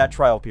enter that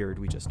trial period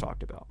we just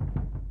talked about.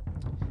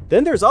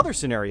 Then there's other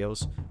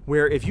scenarios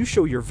where if you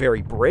show you're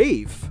very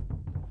brave,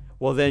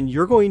 well then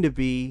you're going to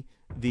be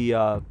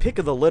the pick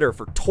of the litter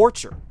for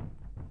torture.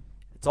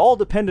 It's all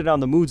dependent on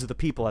the moods of the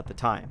people at the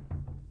time.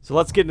 So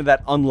let's get into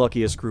that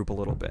unluckiest group a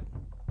little bit.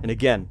 And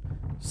again,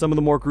 some of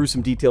the more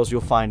gruesome details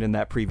you'll find in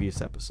that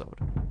previous episode.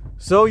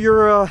 So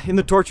you're in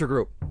the torture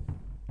group.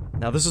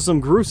 Now this is some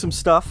gruesome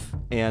stuff,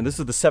 and this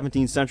is the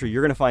 17th century.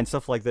 You're going to find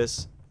stuff like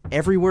this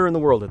everywhere in the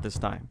world at this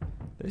time.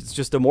 It's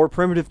just a more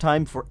primitive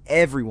time for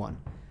everyone.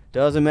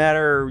 Doesn't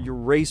matter your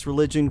race,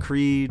 religion,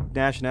 creed,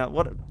 nationality,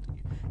 what.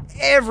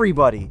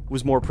 Everybody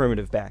was more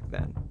primitive back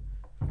then.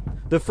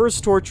 The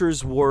first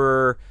tortures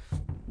were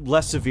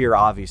less severe,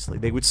 obviously.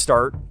 They would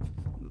start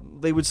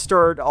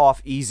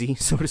off easy,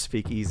 so to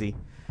speak, easy.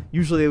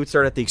 Usually they would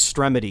start at the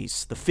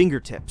extremities, the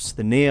fingertips,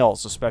 the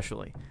nails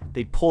especially.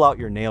 They'd pull out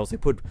your nails. They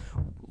put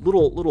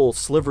little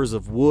slivers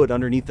of wood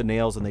underneath the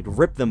nails and they'd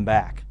rip them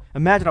back.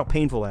 Imagine how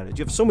painful that is.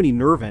 You have so many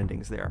nerve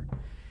endings there.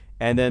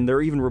 And then there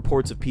are even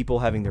reports of people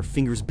having their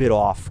fingers bit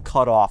off,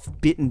 cut off,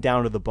 bitten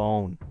down to the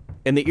bone.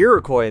 And the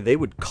Iroquois, they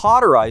would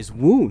cauterize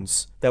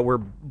wounds that were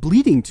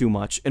bleeding too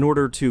much in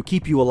order to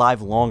keep you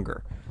alive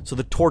longer, so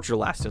the torture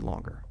lasted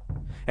longer.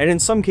 And in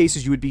some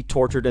cases, you would be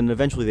tortured and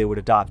eventually they would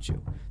adopt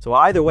you. So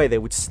either way, they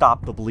would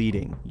stop the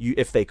bleeding,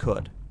 if they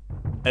could.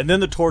 And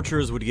then the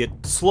tortures would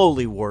get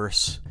slowly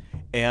worse,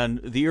 and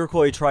the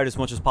Iroquois tried as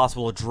much as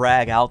possible to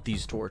drag out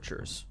these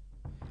tortures.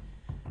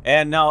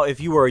 And now, if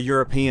you were a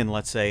European,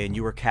 let's say, and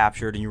you were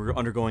captured and you were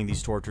undergoing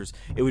these tortures,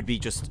 it would be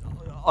just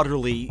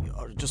utterly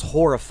just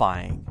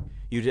horrifying.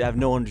 You'd have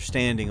no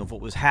understanding of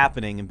what was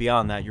happening, and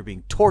beyond that, you're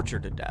being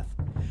tortured to death.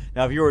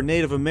 Now, if you were a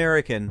Native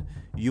American,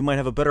 you might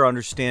have a better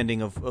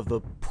understanding of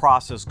the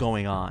process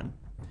going on.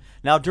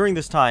 Now, during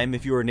this time,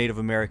 if you were a Native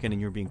American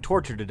and you were being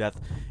tortured to death,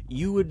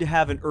 you would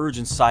have an urge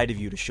inside of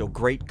you to show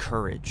great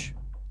courage.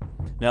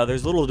 Now,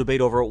 there's little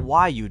debate over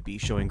why you'd be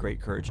showing great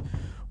courage.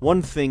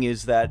 One thing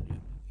is that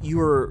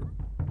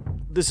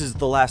this is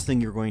the last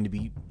thing you're going to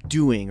be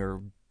doing,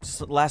 or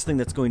last thing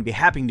that's going to be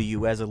happening to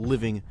you as a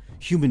living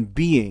human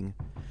being.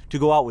 To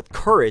go out with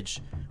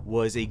courage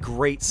was a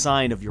great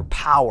sign of your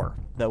power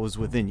that was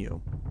within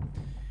you.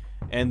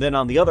 And then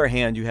on the other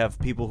hand, you have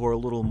people who are a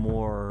little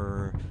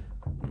more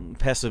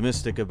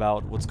pessimistic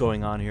about what's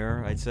going on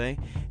here, I'd say.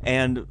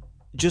 And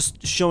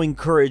just showing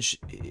courage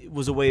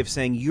was a way of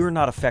saying, you're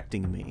not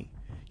affecting me.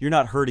 You're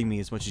not hurting me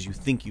as much as you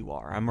think you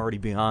are. I'm already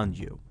beyond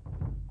you.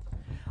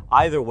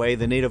 Either way,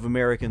 the Native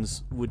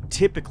Americans would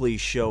typically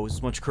show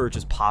as much courage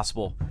as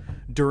possible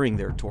during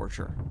their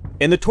torture.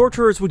 And the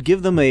torturers would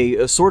give them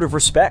a sort of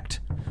respect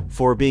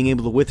for being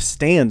able to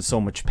withstand so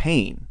much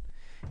pain.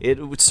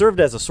 It served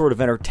as a sort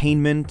of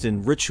entertainment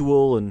and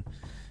ritual and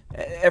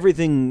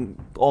everything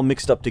all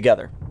mixed up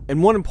together.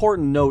 And one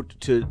important note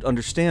to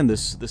understand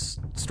this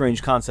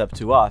strange concept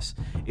to us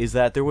is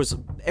that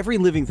every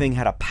living thing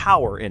had a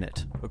power in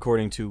it,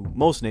 according to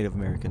most Native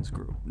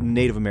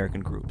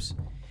American groups.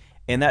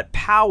 And that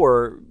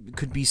power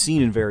could be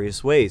seen in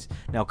various ways.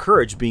 Now,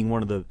 courage being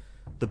one of the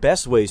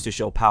best ways to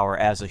show power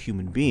as a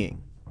human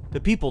being. The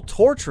people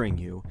torturing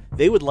you,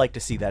 they would like to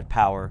see that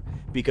power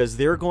because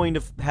they're going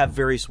to have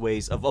various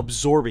ways of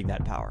absorbing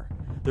that power.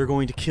 They're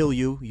going to kill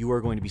you. You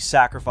are going to be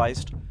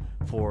sacrificed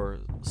for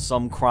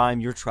some crime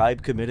your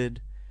tribe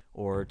committed,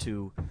 or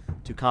to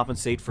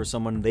compensate for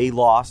someone they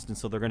lost, and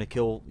so they're going to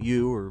kill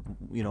you or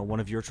one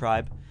of your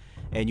tribe.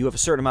 And you have a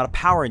certain amount of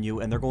power in you,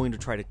 and they're going to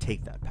try to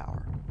take that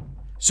power.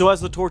 So as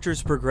the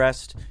tortures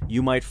progressed,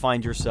 you might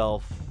find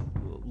yourself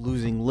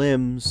losing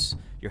limbs,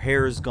 your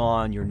hair is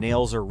gone, your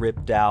nails are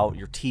ripped out,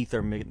 your teeth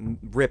are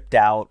ripped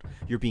out,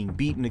 you're being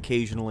beaten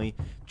occasionally.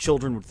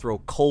 Children would throw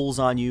coals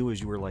on you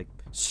as you were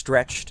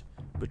stretched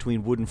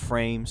between wooden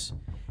frames.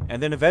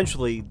 And then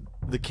eventually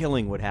the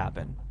killing would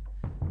happen.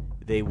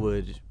 They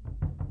would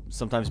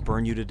sometimes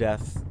burn you to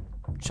death,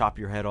 chop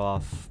your head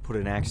off, put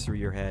an axe through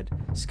your head,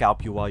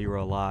 scalp you while you were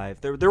alive.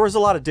 There was a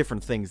lot of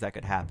different things that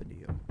could happen to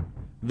you.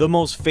 The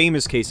most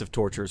famous case of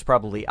torture is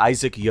probably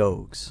Isaac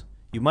Jogues.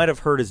 You might have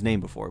heard his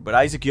name before, but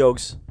Isaac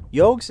Jogues...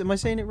 Jogues? Am I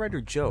saying it right,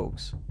 or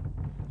Jogues?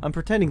 I'm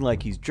pretending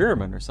like he's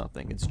German or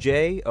something. It's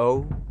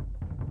Joqueus.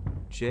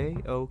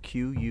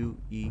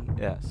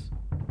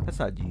 That's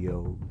not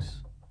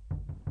Jogues.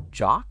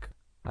 Jock?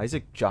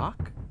 Isaac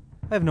Jock?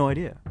 I have no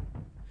idea.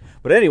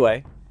 But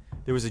anyway,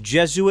 there was a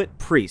Jesuit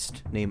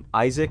priest named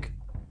Isaac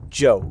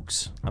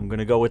Jogues. I'm going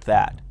to go with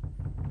that.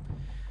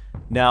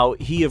 Now,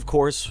 he, of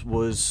course,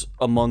 was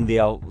among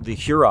the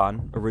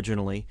Huron,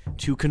 originally,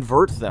 to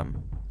convert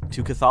them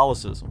to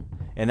Catholicism.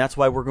 And that's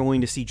why we're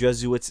going to see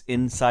Jesuits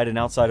inside and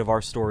outside of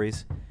our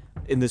stories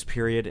in this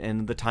period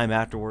and the time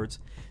afterwards.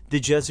 The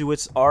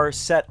Jesuits are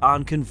set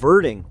on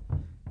converting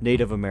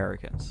Native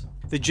Americans.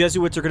 The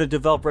Jesuits are going to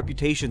develop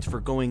reputations for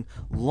going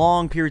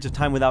long periods of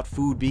time without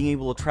food, being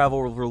able to travel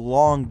over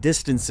long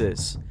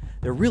distances.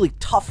 They're really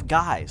tough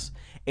guys.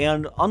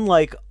 And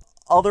unlike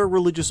other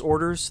religious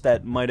orders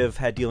that might have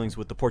had dealings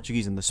with the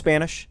Portuguese and the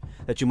Spanish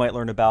that you might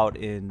learn about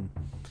in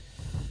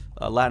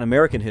Latin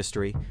American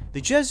history,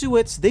 the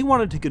Jesuits, they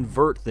wanted to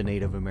convert the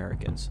Native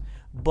Americans.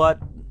 But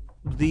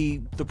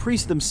the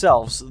priests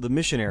themselves, the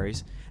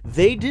missionaries,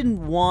 they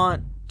didn't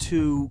want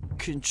to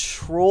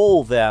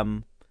control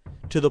them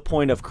to the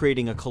point of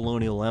creating a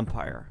colonial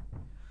empire.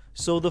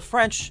 So the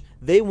French,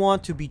 they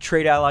want to be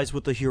trade allies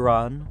with the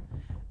Huron.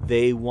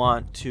 They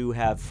want to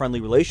have friendly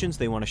relations.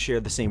 They want to share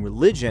the same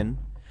religion.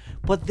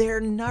 But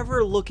they're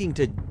never looking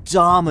to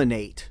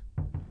dominate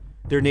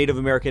their Native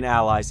American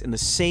allies in the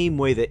same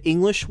way the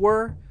English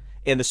were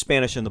and the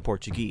Spanish and the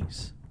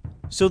Portuguese.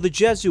 So the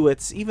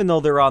Jesuits, even though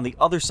they're on the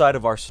other side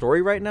of our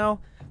story right now,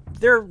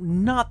 they're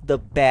not the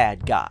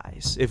bad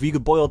guys. If you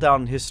could boil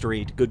down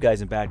history to good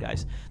guys and bad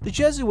guys, the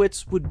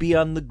Jesuits would be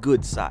on the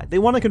good side. They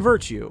want to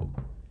convert you.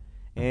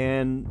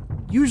 And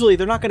usually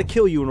they're not going to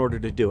kill you in order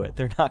to do it.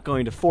 They're not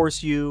going to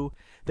force you.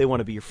 They want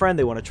to be your friend.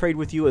 They want to trade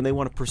with you. And they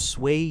want to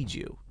persuade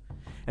you.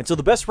 And so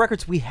the best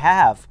records we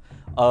have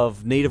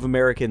of Native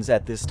Americans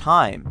at this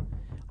time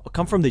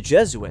come from the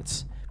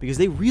Jesuits, because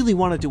they really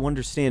wanted to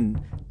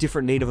understand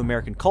different Native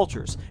American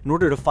cultures in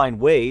order to find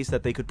ways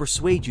that they could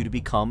persuade you to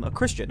become a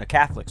Christian, a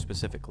Catholic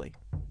specifically.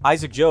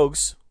 Isaac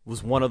Jogues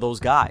was one of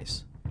those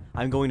guys.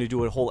 I'm going to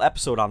do a whole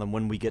episode on him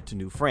when we get to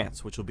New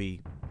France, which will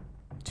be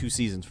 2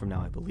 seasons from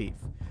now, I believe.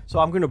 So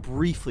I'm going to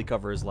briefly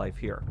cover his life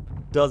here.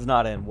 Does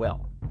not end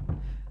well.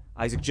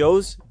 Isaac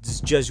Jogues, this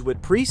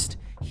Jesuit priest,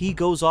 he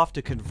goes off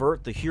to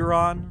convert the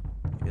Huron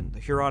and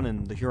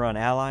the Huron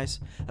allies.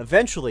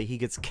 Eventually, he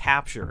gets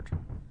captured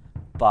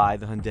by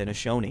the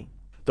Haudenosaunee,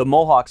 the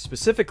Mohawks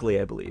specifically,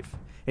 I believe,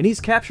 and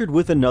he's captured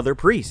with another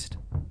priest.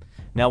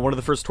 Now, one of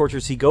the first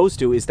tortures he goes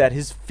to is that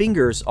his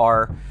fingers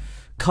are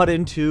cut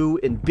into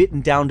and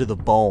bitten down to the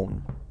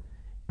bone,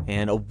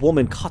 and a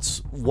woman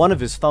cuts one of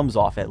his thumbs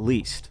off at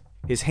least.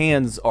 His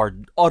hands are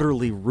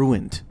utterly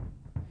ruined.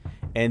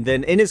 And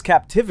then in his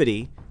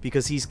captivity,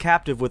 because he's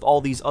captive with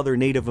all these other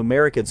Native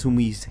Americans whom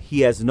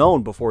he has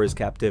known before his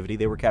captivity,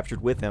 they were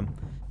captured with him,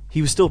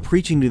 he was still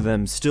preaching to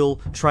them, still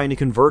trying to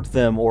convert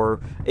them,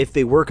 or if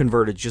they were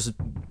converted, just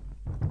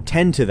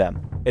tend to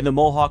them. And the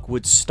Mohawk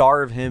would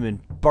starve him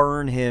and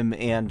burn him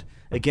and,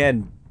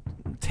 again,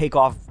 take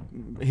off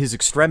his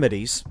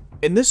extremities.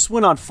 And this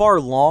went on far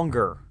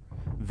longer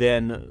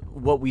than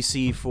what we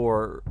see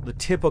for the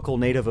typical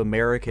Native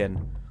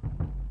American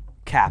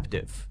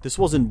captive. This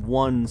wasn't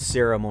one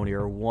ceremony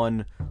or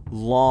one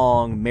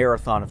long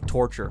marathon of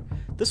torture.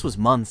 This was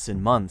months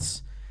and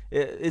months.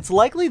 It's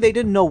likely they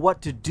didn't know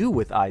what to do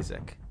with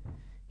Isaac.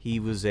 He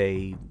was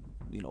a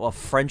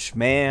French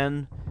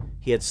man.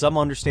 He had some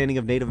understanding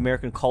of Native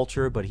American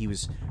culture, but he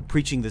was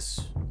preaching this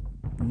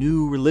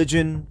new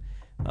religion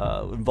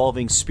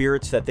involving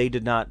spirits that they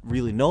did not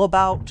really know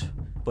about,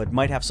 but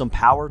might have some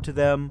power to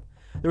them.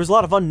 There was a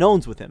lot of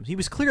unknowns with him. He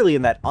was clearly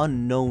in that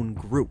unknown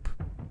group.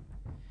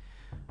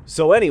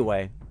 So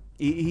anyway,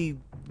 he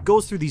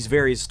goes through these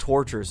various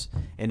tortures,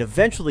 and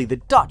eventually the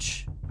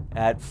Dutch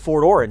at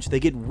Fort Orange,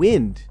 they get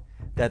wind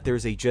that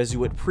there's a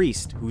Jesuit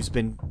priest who's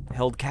been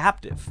held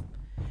captive,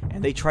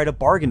 and they try to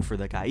bargain for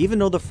the guy. Even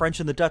though the French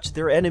and the Dutch,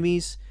 they're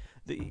enemies,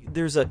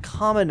 there's a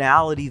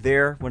commonality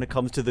there when it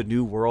comes to the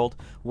New World.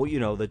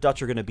 Well, the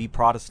Dutch are going to be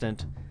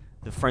Protestant,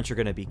 the French are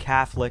going to be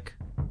Catholic,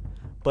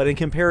 but in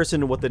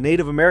comparison to what the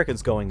Native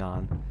Americans going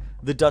on,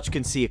 the Dutch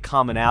can see a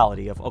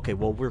commonality of, okay,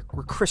 well, we're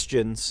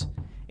Christians,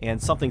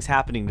 and something's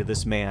happening to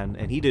this man,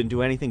 and he didn't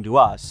do anything to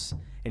us,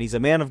 and he's a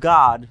man of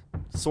God,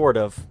 sort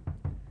of.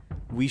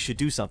 We should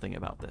do something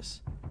about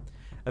this.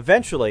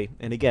 Eventually,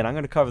 and again, I'm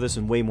going to cover this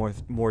in way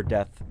more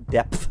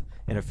depth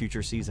in a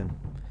future season.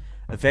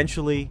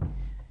 Eventually,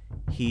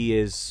 he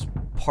is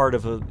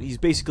he's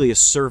basically a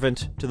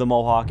servant to the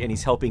Mohawk, and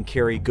he's helping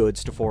carry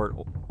goods to Fort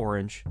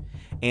Orange,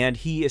 and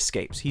he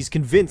escapes. He's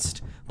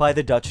convinced by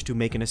the Dutch to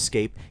make an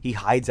escape. He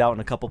hides out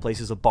in a couple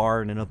places, a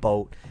barn and a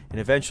boat,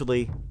 and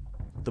eventually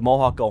the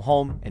Mohawk go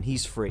home, and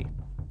he's free.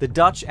 The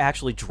Dutch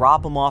actually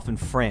drop him off in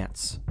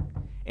France,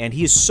 and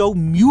he is so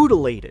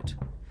mutilated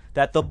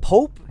that the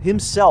Pope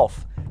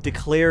himself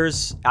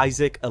declares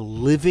Isaac a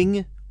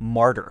living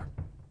martyr.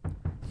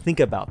 Think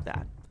about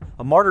that.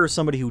 A martyr is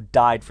somebody who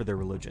died for their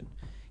religion.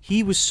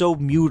 He was so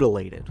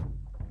mutilated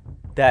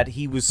that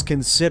he was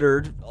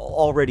considered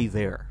already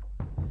there.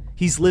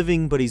 He's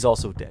living, but he's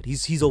also dead.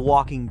 He's a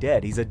walking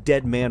dead. He's a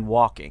dead man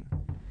walking.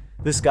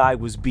 This guy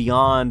was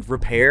beyond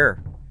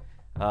repair.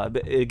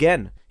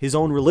 Again, his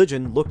own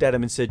religion looked at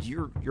him and said,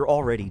 "You're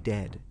already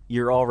dead.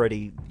 You're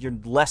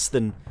less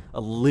than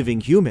a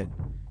living human.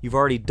 You've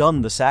already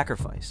done the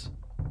sacrifice."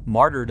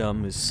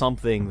 Martyrdom is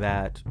something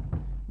that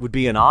would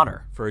be an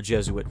honor for a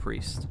Jesuit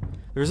priest.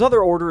 There's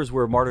other orders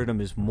where martyrdom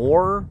is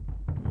more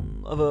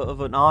of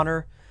an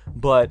honor,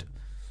 but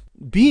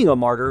being a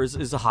martyr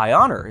is a high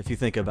honor if you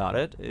think about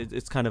it.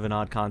 It's kind of an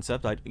odd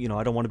concept. I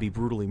don't want to be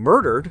brutally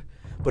murdered,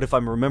 but if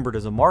I'm remembered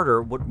as a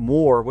martyr,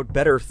 what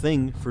better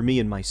thing for me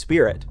in my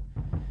spirit?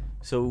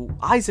 So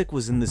Isaac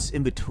was in this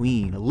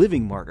in-between, a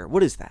living martyr.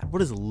 What is that?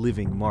 What is a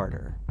living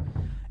martyr?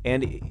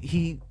 And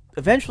he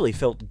eventually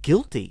felt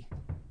guilty.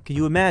 Can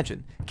you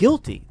imagine?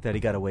 Guilty that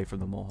he got away from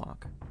the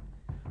Mohawk.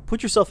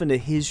 Put yourself into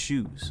his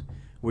shoes,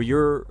 where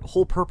your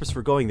whole purpose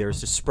for going there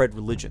is to spread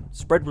religion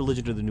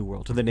to the New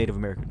World, to the Native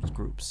American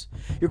groups.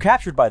 You're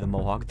captured by the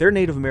Mohawk. They're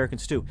Native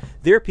Americans too.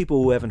 They're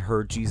people who haven't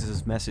heard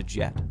Jesus' message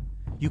yet.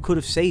 You could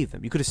have saved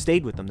them. You could have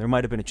stayed with them. There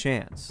might have been a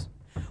chance.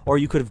 Or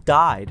you could have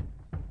died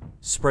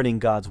spreading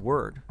God's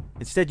word.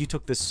 Instead, you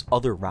took this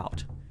other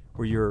route,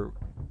 where you're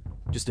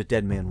just a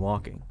dead man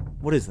walking.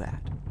 What is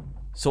that?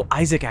 So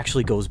Isaac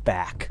actually goes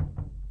back,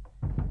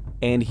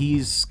 and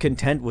he's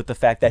content with the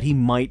fact that he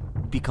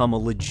might become a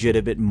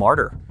legitimate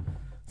martyr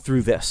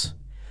through this.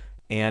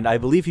 And I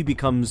believe he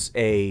becomes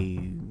a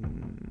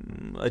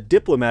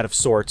diplomat of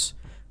sorts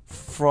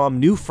from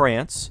New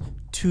France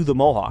to the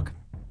Mohawk.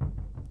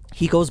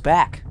 He goes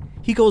back.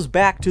 He goes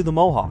back to the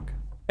Mohawk.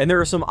 And there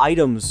are some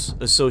items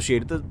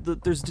associated,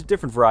 there's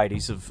different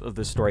varieties of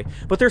this story,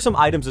 but there's some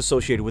items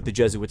associated with the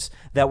Jesuits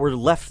that were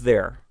left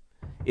there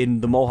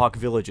in the Mohawk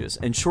villages.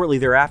 And shortly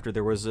thereafter,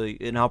 there was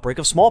an outbreak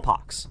of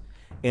smallpox.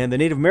 And the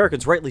Native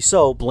Americans, rightly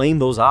so, blamed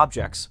those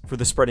objects for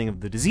the spreading of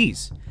the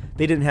disease.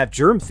 They didn't have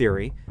germ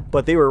theory,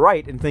 but they were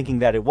right in thinking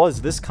that it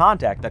was this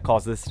contact that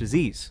caused this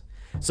disease.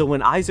 So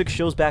when Isaac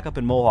shows back up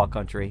in Mohawk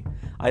country,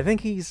 I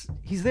think he's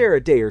there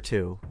a day or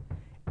two.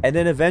 And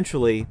then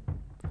eventually,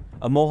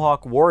 a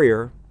Mohawk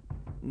warrior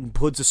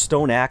puts a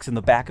stone axe in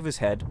the back of his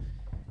head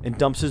and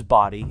dumps his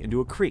body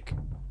into a creek.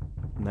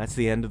 And that's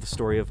the end of the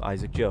story of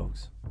Isaac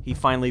Jogues. He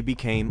finally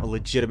became a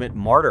legitimate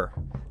martyr.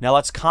 Now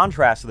let's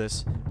contrast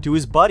this to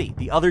his buddy,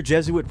 the other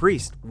Jesuit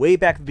priest, way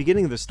back at the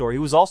beginning of the story,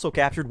 who was also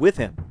captured with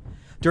him.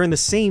 During the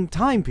same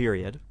time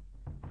period,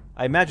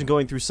 I imagine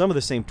going through some of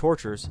the same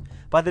tortures,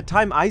 by the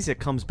time Isaac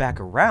comes back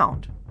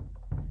around,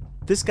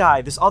 this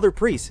guy, this other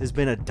priest, has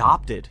been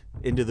adopted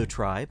into the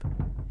tribe.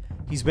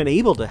 He's been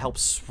able to help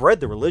spread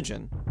the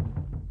religion.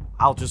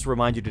 I'll just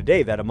remind you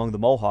today that among the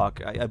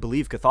Mohawk, I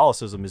believe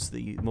Catholicism is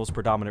the most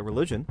predominant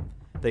religion,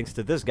 thanks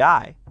to this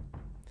guy.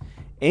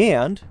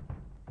 And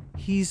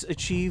he's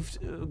achieved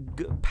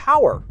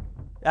power,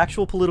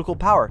 actual political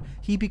power.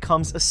 He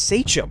becomes a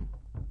sachem.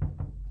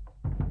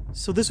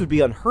 So this would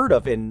be unheard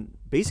of in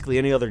basically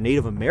any other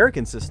Native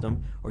American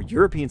system or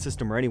European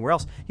system or anywhere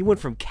else. He went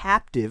from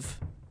captive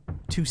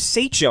to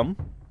sachem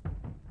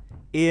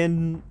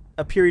in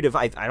a period of,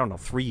 I don't know,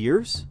 3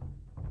 years?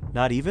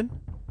 Not even?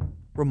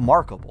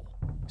 Remarkable.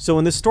 So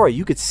in this story,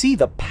 you could see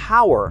the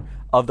power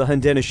of the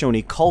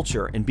Haudenosaunee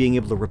culture in being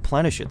able to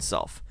replenish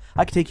itself.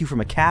 I could take you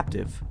from a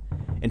captive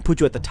and put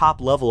you at the top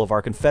level of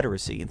our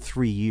Confederacy in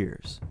 3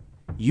 years.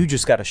 You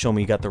just got to show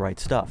me you got the right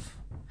stuff.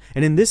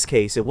 And in this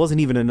case, it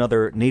wasn't even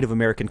another Native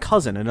American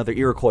cousin, another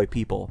Iroquois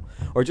people,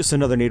 or just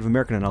another Native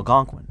American in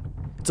Algonquin.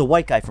 It's a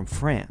white guy from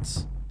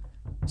France.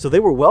 So they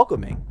were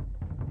welcoming,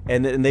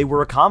 and they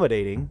were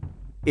accommodating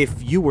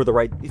if you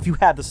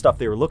had the stuff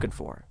they were looking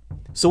for.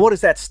 So what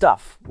is that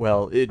stuff?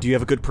 Well, do you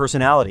have a good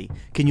personality?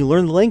 Can you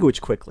learn the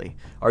language quickly?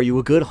 Are you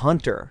a good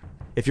hunter?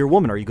 If you're a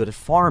woman, are you good at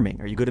farming?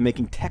 Are you good at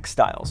making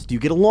textiles? Do you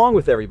get along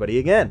with everybody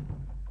again?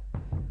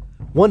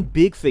 One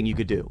big thing you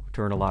could do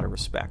to earn a lot of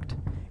respect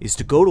is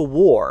to go to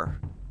war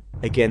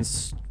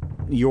against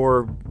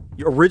your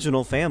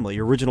original family,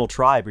 your original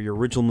tribe, or your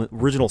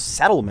original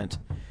settlement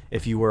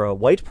if you were a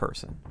white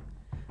person.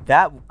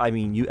 That, I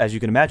mean, as you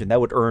can imagine, that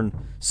would earn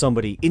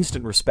somebody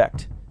instant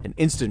respect and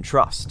instant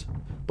trust.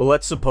 But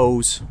let's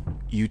suppose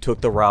you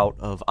took the route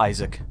of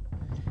Isaac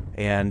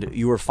and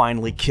you were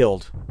finally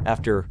killed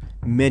after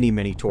many,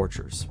 many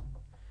tortures.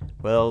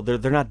 Well,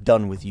 they're not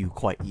done with you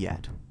quite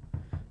yet.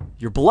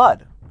 Your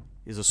blood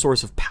is a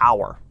source of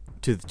power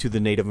to the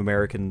Native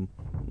American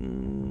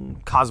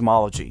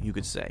cosmology, you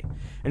could say.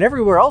 And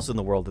everywhere else in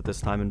the world at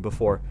this time and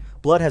before,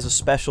 blood has a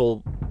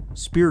special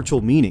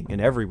spiritual meaning in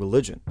every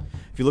religion.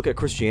 If you look at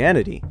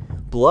Christianity,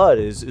 blood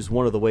is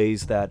one of the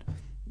ways that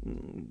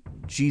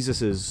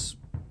Jesus'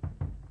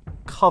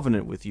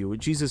 covenant with you,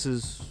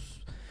 Jesus'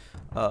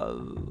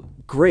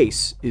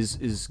 grace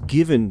is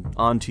given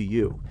onto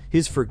you.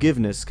 His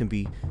forgiveness can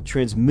be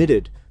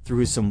transmitted through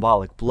his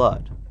symbolic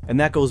blood. And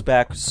that goes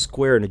back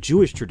square in a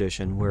Jewish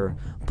tradition where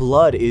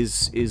blood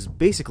is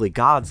basically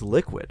God's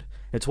liquid.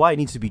 It's why it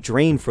needs to be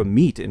drained from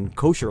meat in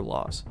kosher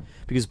laws.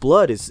 Because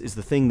blood is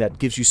the thing that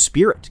gives you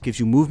spirit, gives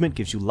you movement,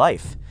 gives you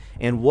life.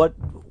 And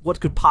what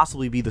could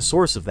possibly be the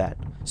source of that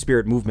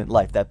spirit, movement,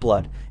 life, that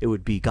blood? It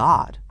would be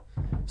God.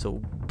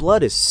 So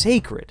blood is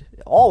sacred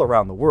all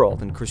around the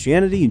world in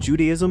Christianity and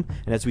Judaism,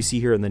 and as we see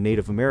here in the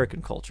Native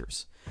American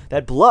cultures.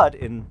 That blood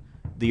in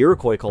the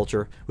Iroquois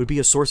culture would be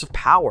a source of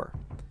power.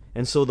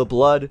 And so the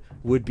blood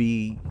would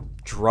be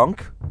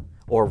drunk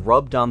or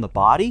rubbed on the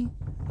body,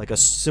 like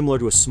similar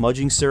to a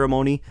smudging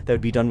ceremony that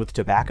would be done with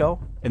tobacco.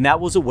 And that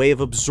was a way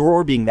of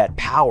absorbing that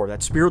power,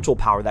 that spiritual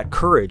power, that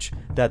courage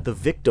that the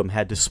victim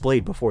had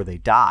displayed before they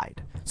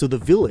died. So the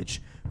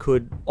village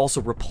could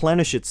also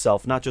replenish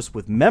itself, not just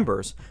with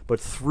members, but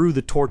through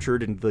the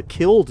tortured and the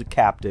killed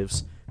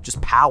captives,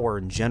 just power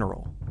in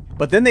general.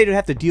 But then they'd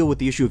have to deal with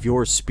the issue of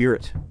your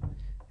spirit.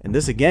 And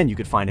this, again, you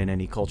could find in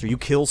any culture. You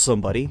kill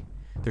somebody,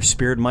 their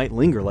spirit might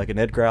linger, like an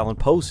Edgar Allan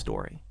Poe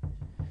story.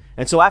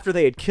 And so after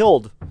they had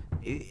killed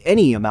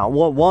any amount,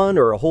 one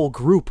or a whole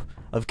group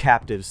of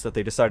captives that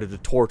they decided to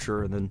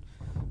torture and then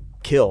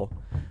kill,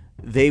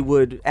 they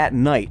would, at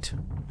night,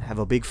 have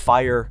a big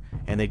fire,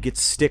 and they'd get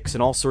sticks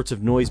and all sorts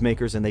of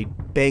noisemakers, and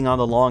they'd bang on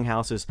the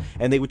longhouses,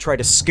 and they would try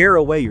to scare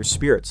away your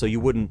spirit so you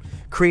wouldn't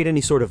create any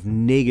sort of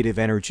negative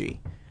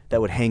energy that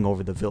would hang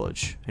over the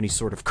village, any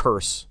sort of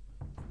curse,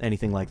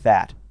 anything like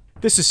that.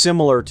 This is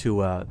similar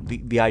to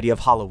the idea of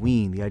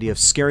Halloween, the idea of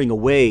scaring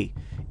away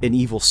an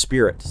evil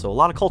spirit. So a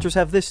lot of cultures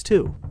have this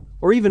too.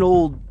 Or even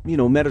old,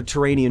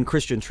 Mediterranean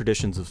Christian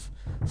traditions of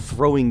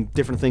throwing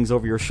different things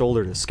over your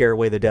shoulder to scare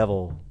away the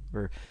devil,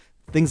 or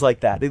things like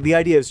that. The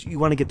idea is you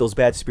want to get those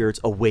bad spirits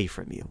away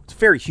from you. It's a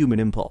very human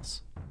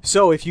impulse.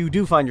 So if you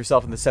do find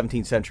yourself in the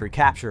 17th century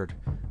captured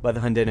by the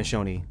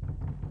Haudenosaunee,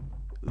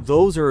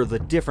 those are the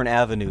different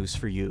avenues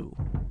for you.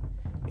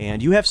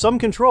 And you have some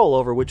control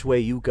over which way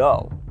you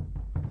go.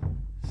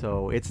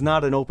 So it's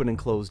not an open and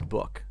closed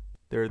book.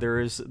 There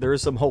is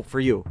some hope for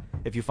you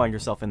if you find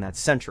yourself in that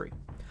century.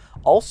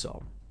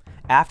 Also,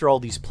 after all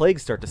these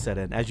plagues start to set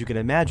in, as you can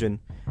imagine,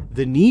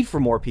 the need for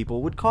more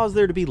people would cause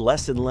there to be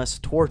less and less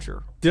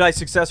torture. Did I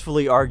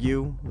successfully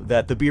argue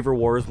that the Beaver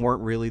Wars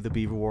weren't really the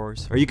Beaver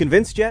Wars? Are you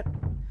convinced yet?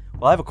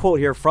 Well, I have a quote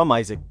here from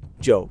Isaac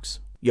Jogues,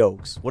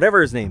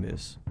 whatever his name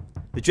is.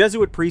 The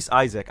Jesuit priest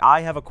Isaac,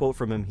 I have a quote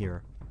from him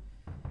here.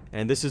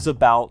 And this is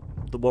about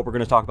what we're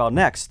going to talk about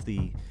next,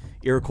 the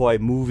Iroquois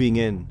moving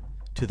in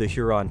to the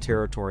Huron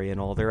territory and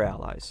all their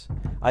allies.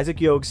 Isaac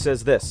Jogues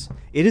says this: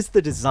 "It is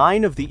the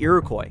design of the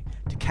Iroquois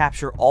to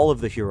capture all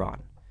of the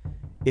Huron,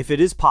 if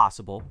it is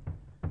possible,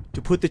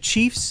 to put the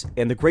chiefs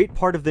and the great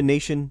part of the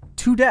nation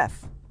to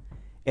death,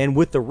 and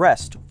with the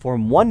rest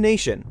form one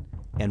nation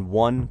and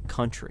one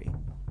country."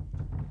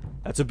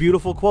 That's a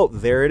beautiful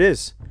quote. There it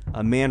is.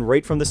 A man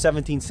right from the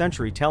 17th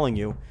century telling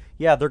you,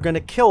 yeah, they're going to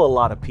kill a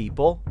lot of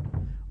people,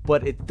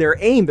 but their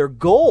aim, their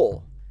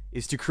goal,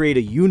 is to create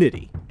a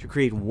unity, to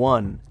create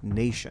one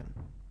nation.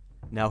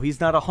 Now, he's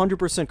not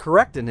 100%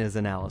 correct in his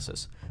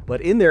analysis,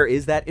 but in there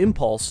is that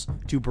impulse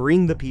to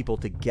bring the people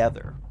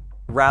together,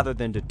 rather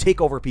than to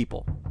take over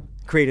people,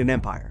 create an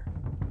empire,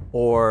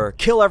 or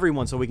kill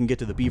everyone so we can get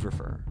to the beaver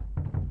fur.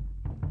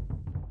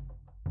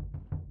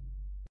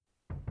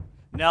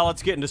 Now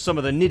let's get into some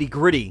of the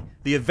nitty-gritty,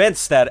 the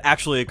events that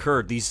actually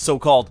occurred, these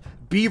so-called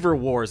Beaver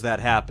Wars that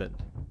happened.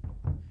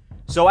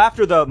 So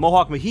after the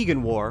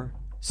Mohawk-Mohegan War,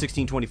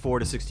 1624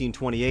 to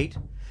 1628,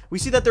 we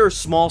see that there are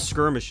small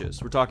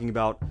skirmishes. We're talking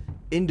about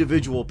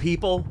individual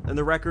people in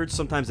the records,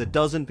 sometimes a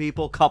dozen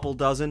people, couple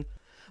dozen.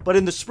 But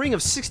in the spring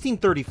of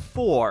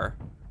 1634,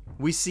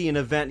 we see an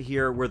event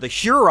here where the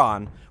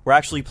Huron were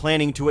actually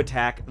planning to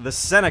attack the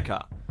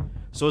Seneca.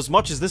 So as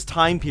much as this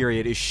time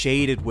period is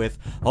shaded with,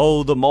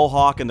 oh, the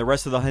Mohawk and the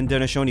rest of the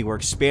Haudenosaunee were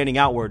expanding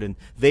outward and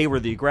they were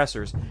the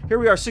aggressors, here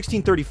we are,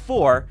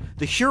 1634,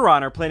 the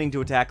Huron are planning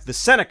to attack the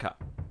Seneca.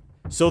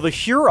 So the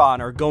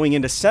Huron are going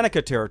into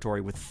Seneca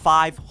territory with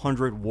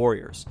 500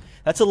 warriors.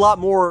 That's a lot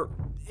more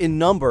in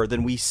number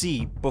than we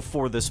see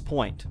before this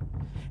point.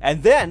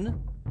 And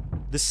then,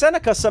 the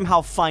Seneca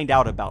somehow find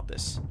out about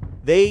this.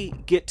 They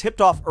get tipped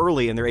off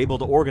early and they're able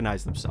to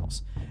organize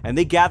themselves. And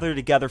they gather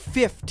together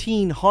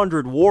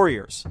 1,500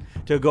 warriors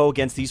to go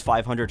against these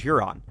 500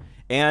 Huron.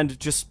 And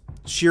just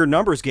sheer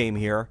numbers game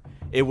here,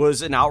 it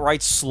was an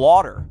outright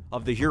slaughter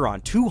of the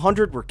Huron.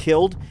 200 were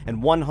killed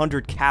and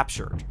 100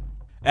 captured.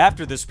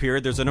 After this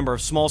period, there's a number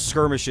of small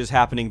skirmishes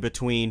happening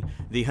between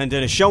the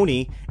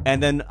Haudenosaunee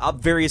and then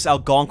various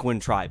Algonquin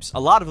tribes, a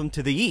lot of them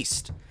to the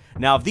east.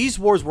 Now, if these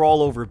wars were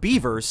all over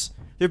beavers,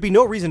 there'd be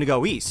no reason to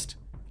go east.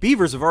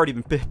 Beavers have already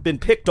been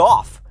picked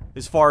off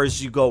as far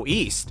as you go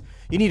east.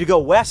 You need to go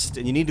west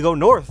and you need to go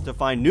north to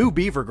find new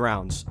beaver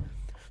grounds.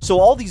 So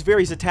all these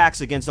various attacks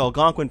against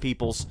Algonquin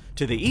peoples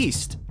to the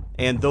east,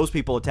 and those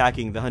people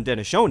attacking the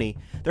Haudenosaunee,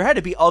 there had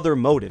to be other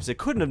motives. It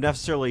couldn't have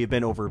necessarily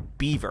been over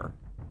beaver.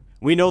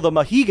 We know the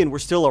Mohegan were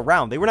still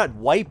around. They were not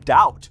wiped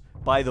out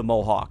by the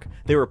Mohawk.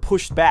 They were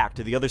pushed back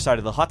to the other side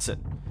of the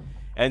Hudson.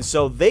 And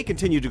so they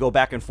continued to go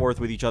back and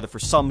forth with each other for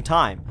some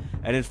time.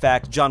 And in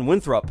fact, John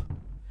Winthrop,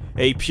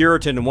 a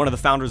Puritan and one of the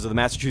founders of the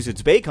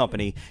Massachusetts Bay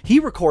Company, he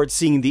records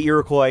seeing the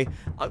Iroquois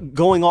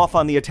going off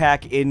on the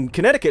attack in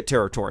Connecticut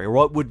territory, or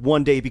what would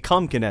one day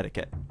become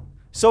Connecticut.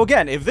 So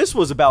again, if this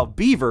was about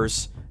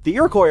beavers, the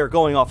Iroquois are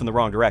going off in the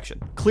wrong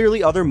direction.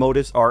 Clearly other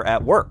motives are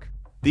at work.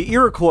 The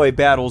Iroquois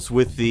battles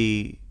with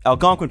the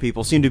Algonquin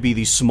people seem to be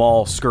these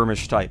small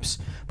skirmish types.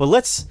 But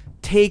let's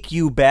take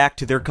you back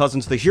to their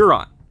cousins, the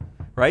Huron,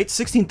 right?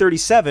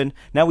 1637,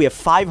 now we have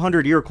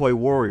 500 Iroquois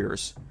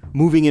warriors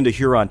moving into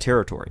Huron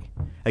territory.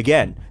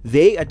 Again,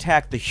 they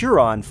attack the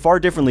Huron far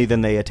differently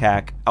than they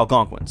attack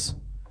Algonquins.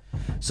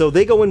 So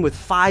they go in with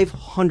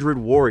 500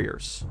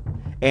 warriors.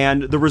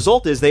 And the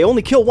result is they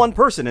only kill one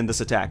person in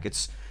this attack.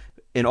 It's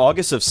in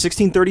August of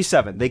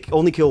 1637. They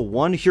only kill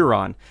one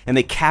Huron, and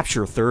they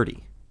capture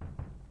 30.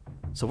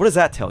 So what does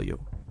that tell you?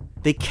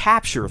 They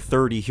capture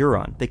 30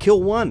 Huron. They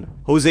kill one.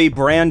 Jose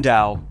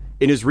Brandow,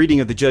 in his reading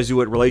of the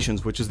Jesuit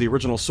Relations, which is the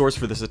original source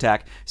for this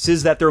attack,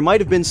 says that there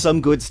might have been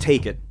some goods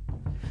taken.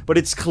 But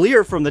it's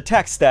clear from the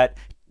text that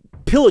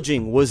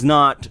pillaging was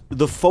not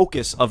the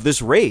focus of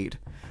this raid.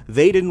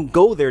 They didn't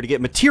go there to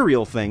get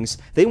material things.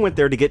 They went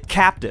there to get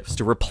captives,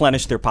 to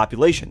replenish their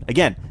population.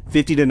 Again,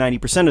 50 to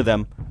 90% of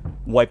them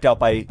wiped out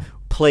by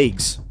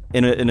plagues,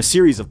 in a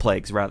series of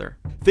plagues, rather.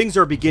 Things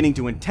are beginning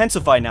to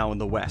intensify now in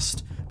the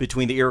West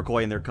between the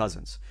Iroquois and their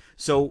cousins.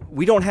 So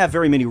we don't have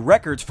very many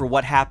records for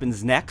what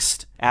happens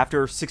next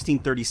after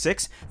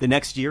 1636. The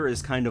next year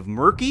is kind of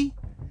murky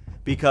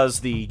because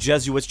the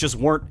Jesuits just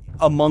weren't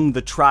among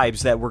the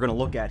tribes that we're going to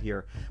look at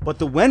here. But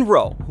the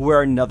Wenro, who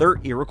are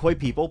another Iroquois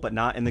people, but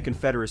not in the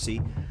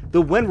Confederacy,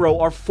 the Wenro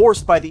are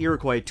forced by the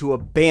Iroquois to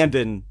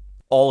abandon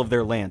all of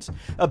their lands.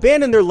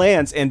 Abandon their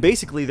lands and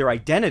basically their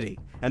identity.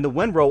 And the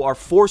Wenro are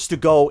forced to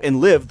go and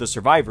live, the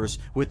survivors,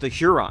 with the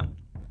Huron.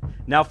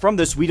 Now, from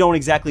this, we don't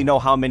exactly know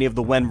how many of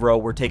the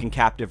Wenro were taken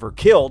captive or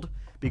killed,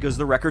 because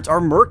the records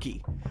are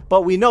murky.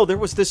 But we know there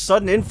was this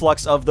sudden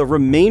influx of the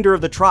remainder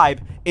of the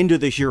tribe into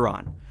the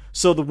Huron.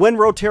 So the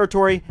Wenro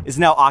territory is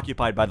now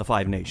occupied by the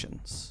Five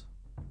Nations.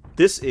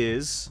 This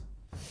is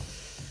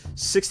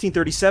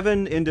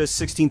 1637 into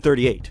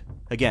 1638.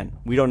 Again,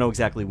 we don't know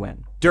exactly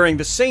when. During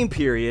the same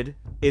period,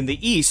 in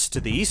the east,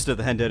 to the east of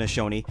the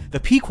Haudenosaunee, the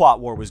Pequot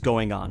War was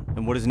going on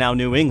in what is now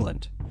New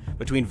England,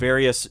 between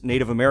various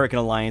Native American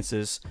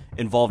alliances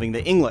involving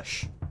the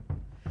English.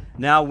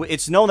 Now,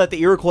 it's known that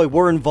the Iroquois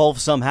were involved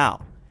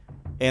somehow,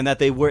 and that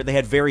they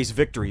had various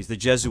victories. The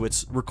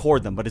Jesuits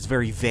record them, but it's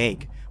very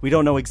vague. We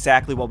don't know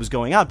exactly what was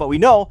going on, but we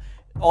know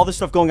all this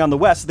stuff going on in the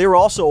west. They were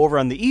also over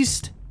on the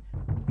east,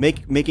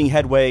 making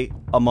headway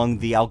among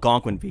the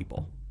Algonquin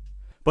people.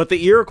 But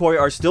the Iroquois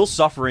are still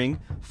suffering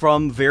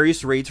from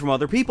various raids from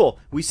other people.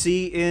 We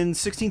see in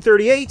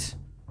 1638,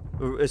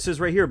 it says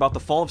right here about the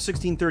fall of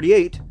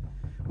 1638,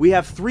 we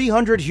have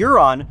 300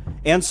 Huron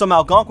and some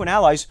Algonquin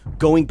allies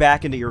going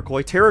back into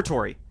Iroquois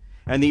territory.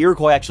 And the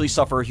Iroquois actually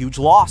suffer a huge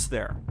loss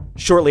there.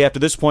 Shortly after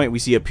this point, we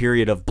see a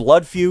period of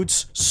blood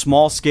feuds,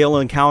 small-scale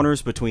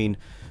encounters between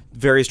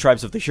various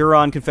tribes of the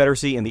Huron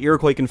Confederacy and the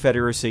Iroquois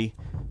Confederacy,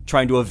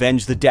 trying to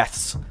avenge the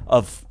deaths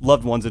of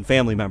loved ones and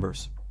family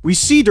members. We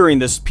see during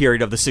this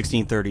period of the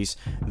 1630s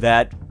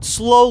that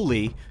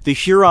slowly the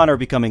Huron are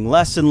becoming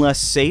less and less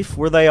safe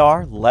where they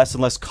are, less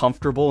and less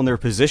comfortable in their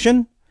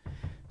position.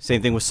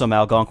 Same thing with some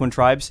Algonquin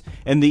tribes.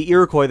 And the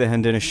Iroquois, the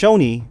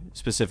Haudenosaunee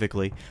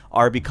specifically,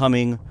 are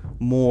becoming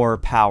more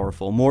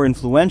powerful, more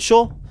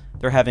influential.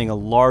 They're having a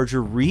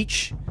larger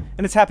reach,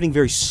 and it's happening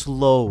very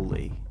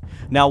slowly.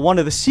 Now, one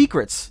of the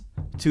secrets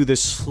to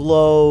this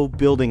slow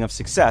building of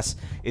success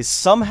is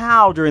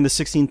somehow during the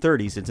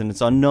 1630s,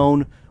 it's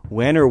unknown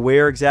when or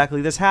where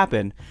exactly this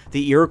happened,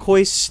 the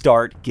Iroquois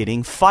start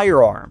getting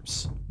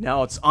firearms.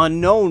 Now, it's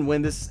unknown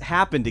when this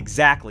happened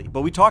exactly,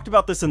 but we talked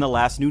about this in the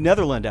last New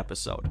Netherland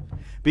episode,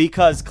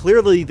 because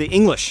clearly the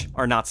English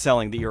are not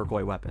selling the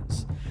Iroquois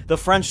weapons. The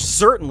French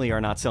certainly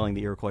are not selling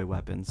the Iroquois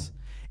weapons.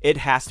 It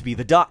has to be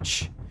the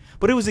Dutch.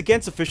 But it was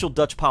against official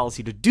Dutch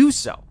policy to do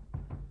so.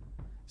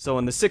 So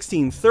in the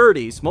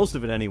 1630s, most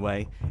of it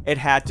anyway, it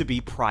had to be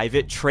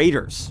private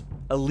traders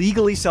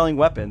illegally selling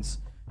weapons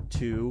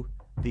to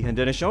the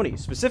Haudenosaunee,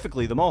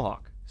 specifically the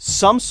Mohawk.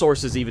 Some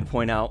sources even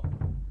point out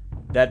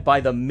that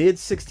by the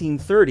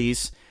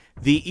mid-1630s,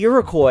 the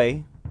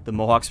Iroquois, the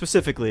Mohawk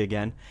specifically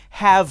again,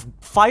 have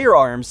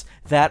firearms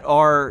that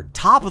are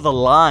top of the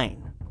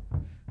line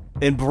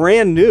and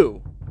brand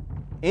new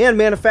and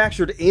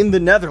manufactured in the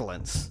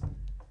Netherlands.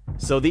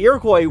 So the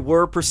Iroquois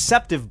were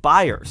perceptive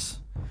buyers.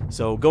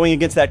 So going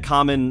against that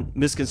common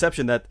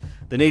misconception that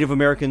the Native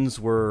Americans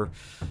were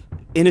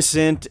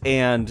innocent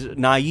and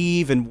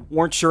naive and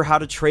weren't sure how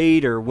to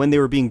trade or when they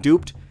were being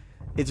duped,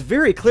 it's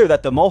very clear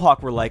that the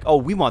Mohawk were like, oh,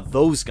 we want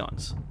those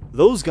guns.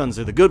 Those guns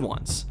are the good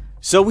ones.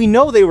 So we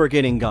know they were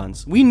getting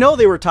guns. We know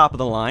they were top of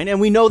the line, and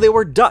we know they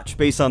were Dutch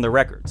based on the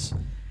records.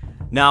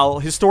 Now,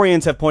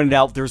 historians have pointed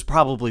out there's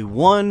probably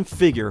one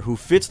figure who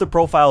fits the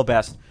profile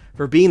best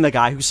for being the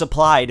guy who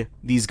supplied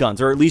these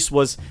guns, or at least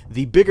was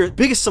the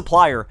biggest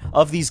supplier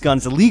of these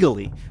guns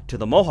illegally to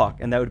the Mohawk,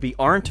 and that would be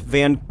Arndt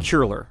Van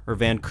Curler, or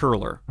Van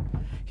Curler.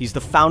 He's the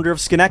founder of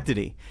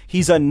Schenectady.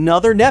 He's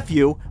another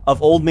nephew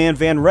of Old Man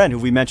Van Ren, who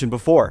we mentioned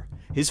before.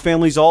 His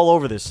family's all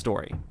over this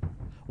story.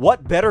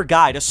 What better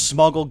guy to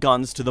smuggle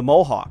guns to the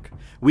Mohawk?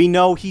 We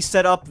know he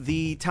set up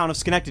the town of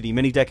Schenectady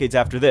many decades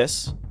after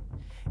this,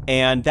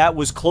 and that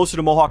was closer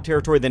to Mohawk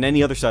territory than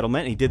any other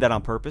settlement, and he did that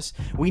on purpose.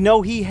 We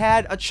know he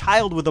had a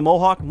child with a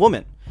Mohawk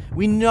woman.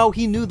 We know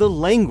he knew the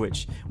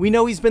language. We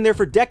know he's been there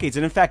for decades,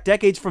 and in fact,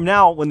 decades from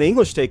now, when the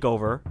English take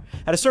over,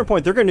 at a certain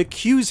point, they're going to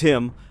accuse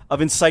him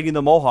of inciting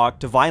the Mohawk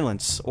to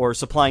violence or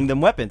supplying them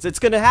weapons. It's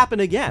going to happen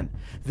again.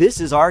 This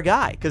is our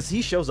guy, because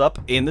he shows up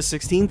in the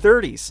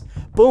 1630s.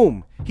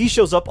 Boom. He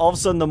shows up, all of a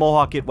sudden the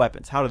Mohawk get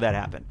weapons. How did that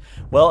happen?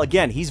 Well,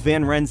 again, he's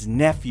Van Ren's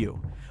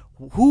nephew.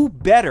 Who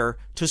better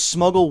to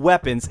smuggle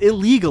weapons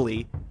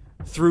illegally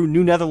through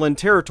New Netherland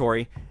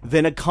territory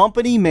than a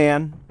company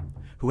man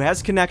who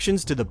has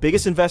connections to the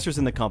biggest investors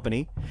in the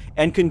company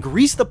and can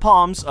grease the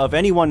palms of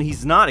anyone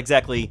he's not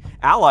exactly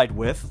allied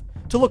with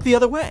to look the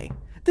other way?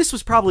 This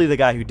was probably the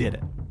guy who did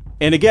it.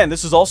 And again,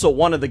 this is also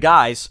one of the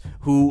guys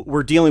who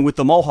were dealing with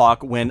the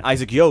Mohawk when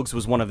Isaac Jogues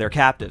was one of their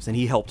captives, and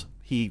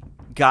he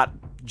got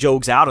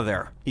Jogues out of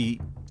there.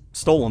 He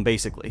stole him,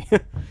 basically.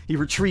 He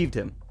retrieved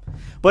him.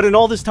 But in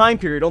all this time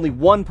period, only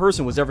one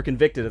person was ever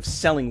convicted of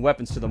selling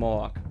weapons to the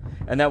Mohawk,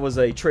 and that was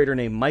a trader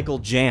named Michael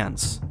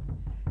Jans.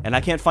 And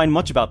I can't find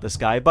much about this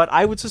guy, but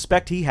I would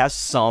suspect he has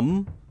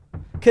some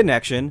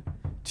connection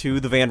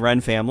to the Van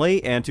Ren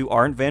family and to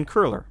Arndt Van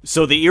Curler.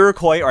 So the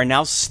Iroquois are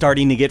now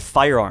starting to get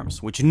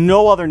firearms, which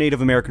no other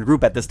Native American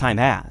group at this time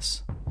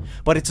has.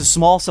 But it's a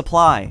small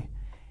supply,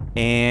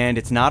 and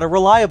it's not a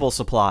reliable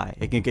supply.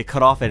 It can get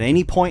cut off at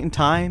any point in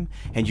time,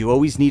 and you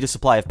always need a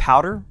supply of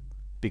powder,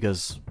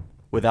 because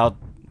Without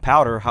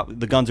powder,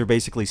 the guns are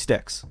basically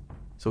sticks.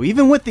 So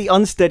even with the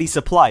unsteady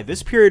supply,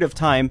 this period of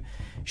time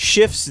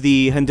shifts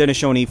the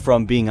Haudenosaunee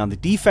from being on the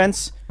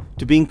defense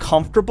to being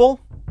comfortable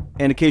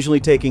and occasionally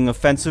taking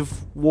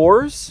offensive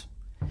wars.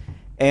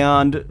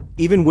 And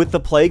even with the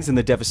plagues and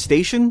the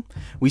devastation,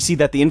 we see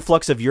that the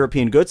influx of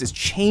European goods is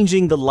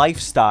changing the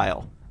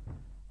lifestyle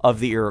of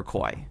the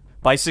Iroquois.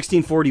 By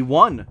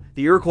 1641,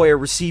 the Iroquois are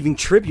receiving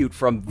tribute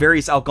from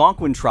various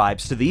Algonquin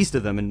tribes to the east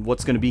of them in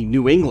what's going to be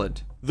New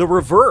England. The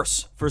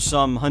reverse for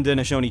some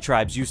Haudenosaunee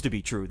tribes used to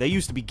be true. They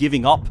used to be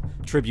giving up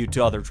tribute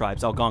to other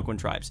tribes, Algonquin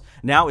tribes.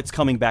 Now it's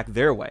coming back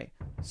their way.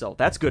 So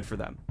that's good for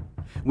them.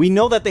 We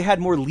know that they had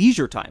more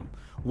leisure time.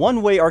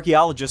 One way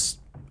archaeologists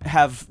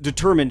have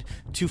determined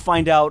to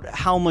find out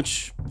how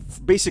much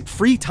basic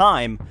free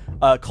time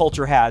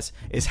culture has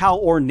is how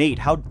ornate,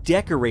 how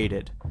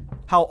decorated,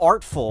 how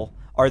artful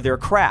are their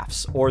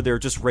crafts, or their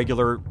just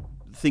regular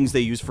things they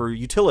use for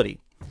utility.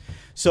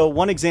 So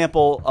one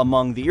example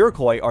among the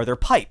Iroquois are their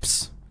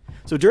pipes.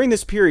 So during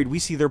this period, we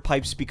see their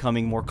pipes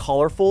becoming more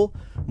colorful,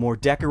 more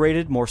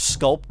decorated, more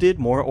sculpted,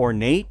 more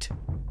ornate,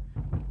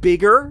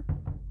 bigger.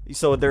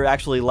 So they're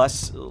actually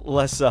less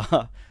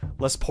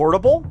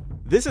portable.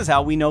 This is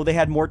how we know they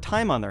had more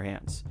time on their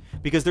hands,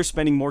 because they're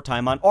spending more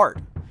time on art,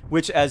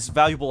 which, as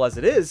valuable as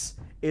it is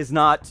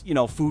not,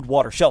 food,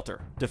 water,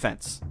 shelter,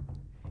 defense.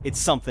 It's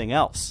something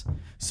else.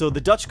 So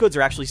the Dutch goods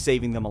are actually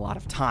saving them a lot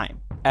of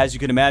time. As you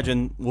can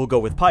imagine, we'll go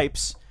with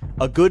pipes.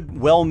 A good,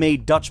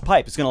 well-made Dutch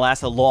pipe is going to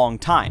last a long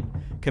time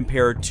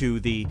compared to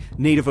the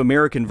Native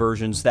American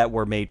versions that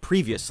were made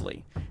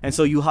previously. And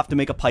so you have to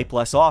make a pipe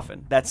less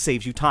often. That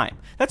saves you time.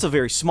 That's a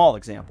very small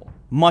example.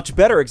 Much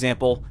better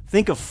example,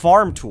 think of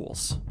farm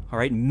tools. All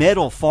right,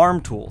 metal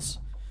farm tools.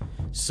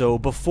 So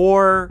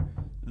before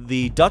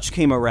the Dutch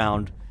came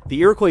around,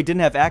 the Iroquois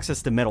didn't have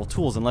access to metal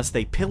tools unless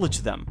they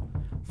pillaged them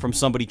from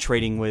somebody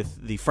trading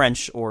with the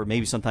French, or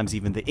maybe sometimes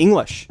even the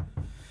English.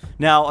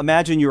 Now,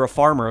 imagine you're a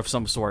farmer of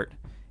some sort,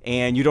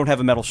 and you don't have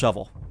a metal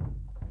shovel.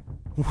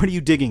 What are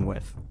you digging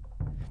with?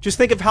 Just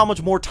think of how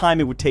much more time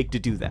it would take to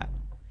do that.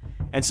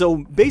 And so,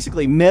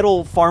 basically,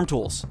 metal farm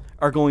tools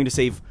are going to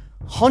save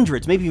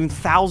hundreds, maybe even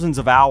thousands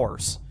of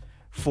hours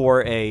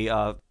for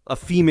a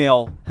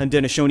female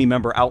Haudenosaunee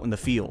member out in the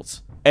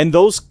fields. And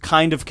those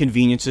kind of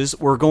conveniences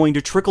were going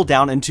to trickle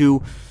down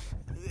into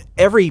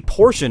every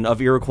portion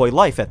of Iroquois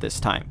life at this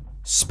time.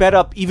 Sped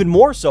up even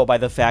more so by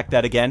the fact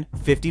that, again,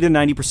 50 to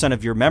 90%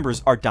 of your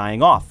members are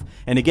dying off.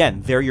 And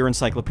again, they're your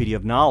encyclopedia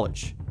of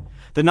knowledge.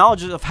 The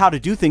knowledge of how to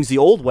do things the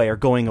old way are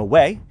going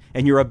away,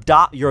 and you're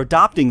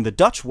adopting the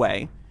Dutch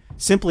way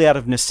simply out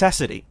of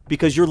necessity,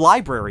 because your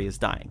library is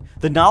dying.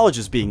 The knowledge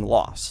is being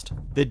lost.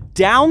 The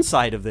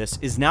downside of this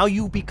is now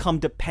you become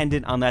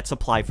dependent on that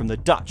supply from the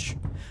Dutch.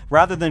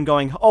 Rather than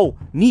going, oh,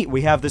 neat,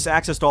 we have this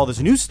access to all this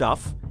new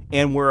stuff,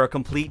 and we're a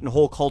complete and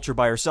whole culture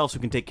by ourselves who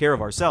can take care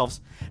of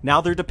ourselves. Now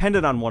they're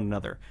dependent on one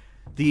another.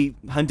 The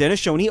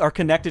Haudenosaunee are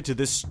connected to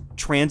this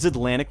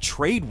transatlantic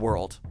trade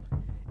world,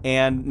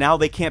 and now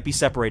they can't be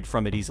separated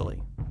from it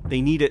easily.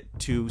 They need it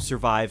to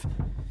survive,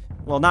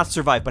 well, not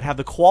survive, but have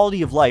the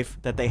quality of life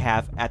that they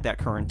have at that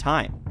current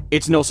time.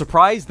 It's no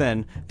surprise,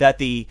 then, that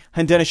the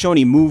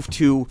Haudenosaunee moved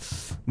to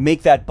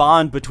make that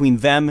bond between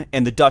them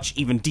and the Dutch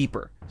even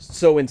deeper.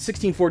 So in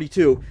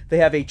 1642, they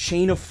have a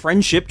chain of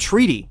friendship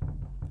treaty.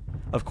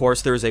 Of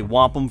course, there's a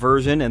wampum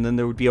version, and then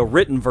there would be a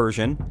written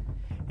version.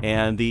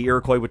 And the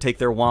Iroquois would take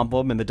their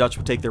wampum, and the Dutch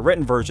would take their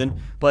written version.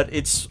 But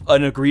it's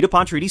an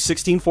agreed-upon treaty,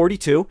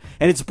 1642,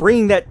 and it's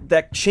bringing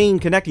that chain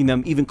connecting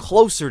them even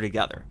closer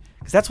together.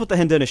 Because that's what the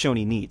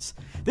Haudenosaunee needs.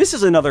 This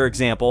is another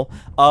example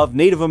of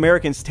Native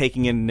Americans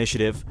taking an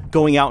initiative,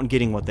 going out and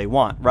getting what they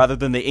want, rather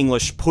than the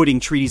English putting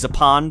treaties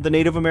upon the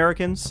Native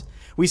Americans.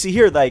 We see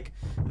here, like,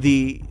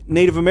 the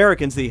Native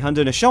Americans, the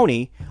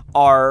Haudenosaunee,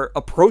 are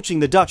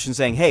approaching the Dutch and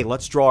saying, hey,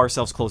 let's draw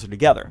ourselves closer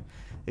together.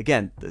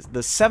 Again, the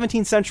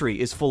 17th century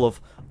is full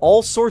of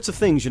all sorts of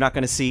things you're not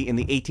going to see in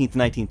the 18th,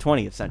 19th,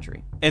 20th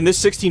century. And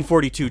this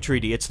 1642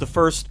 treaty, it's the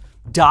first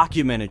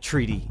documented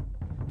treaty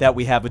that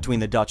we have between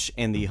the Dutch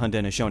and the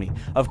Haudenosaunee.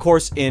 Of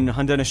course, in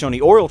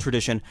Haudenosaunee oral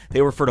tradition,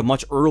 they refer to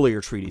much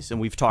earlier treaties, and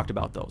we've talked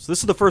about those. This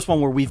is the first one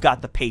where we've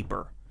got the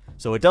paper.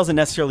 So it doesn't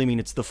necessarily mean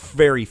it's the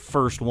very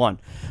first one,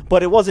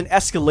 but it was an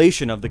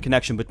escalation of the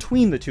connection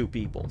between the two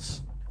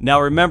peoples. Now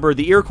remember,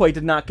 the Iroquois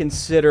did not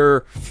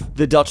consider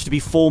the Dutch to be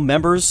full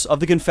members of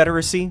the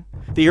Confederacy.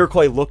 The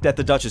Iroquois looked at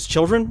the Dutch as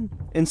children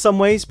in some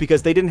ways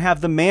because they didn't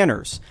have the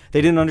manners. They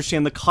didn't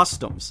understand the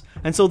customs.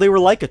 And so they were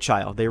like a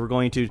child. They were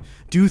going to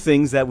do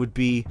things that would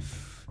be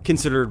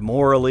considered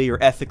morally or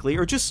ethically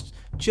or just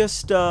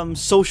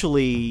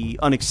socially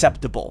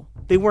unacceptable.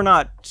 They were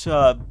not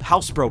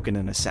housebroken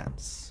in a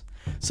sense.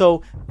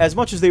 So as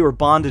much as they were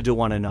bonded to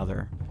one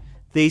another,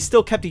 they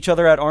still kept each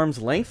other at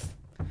arm's length.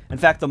 In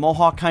fact, the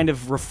Mohawk kind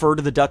of refer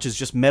to the Dutch as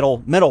just metal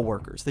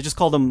workers. They just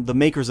call them the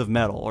makers of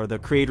metal or the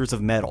creators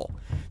of metal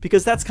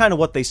because that's kind of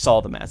what they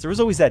saw them as. There was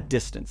always that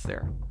distance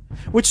there,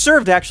 which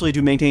served actually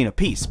to maintain a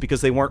peace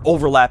because they weren't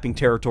overlapping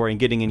territory and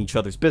getting in each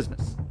other's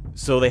business.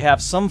 So they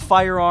have some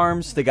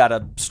firearms, they got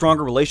a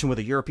stronger relation with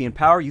a European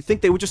power. You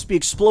think they would just be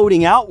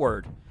exploding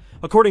outward.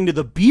 According to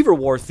the Beaver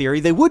War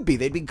theory, they would be.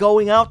 They'd be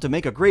going out to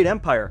make a great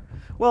empire.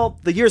 Well,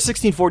 the year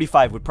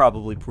 1645 would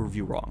probably prove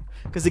you wrong.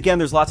 Because again,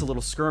 there's lots of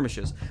little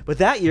skirmishes. But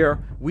that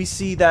year, we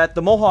see that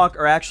the Mohawk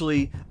are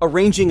actually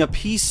arranging a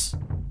peace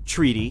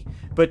treaty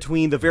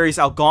between the various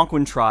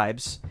Algonquin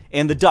tribes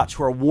and the Dutch,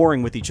 who are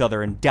warring with each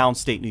other in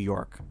downstate New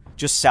York,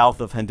 just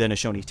south of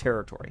Haudenosaunee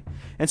territory.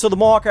 And so the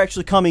Mohawk are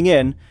actually coming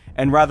in,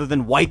 and rather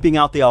than wiping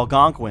out the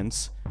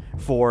Algonquins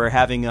for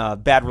having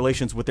bad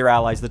relations with their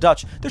allies, the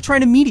Dutch, they're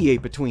trying to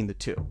mediate between the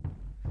two.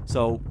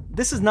 So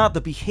this is not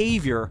the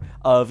behavior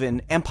of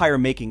an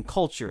empire-making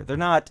culture. They're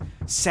not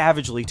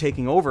savagely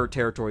taking over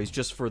territories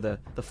just for the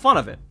fun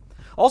of it.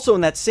 Also,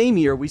 in that same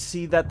year, we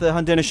see that the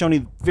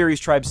Haudenosaunee, various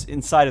tribes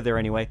inside of there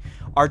anyway,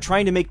 are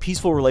trying to make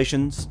peaceful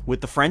relations with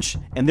the French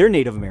and their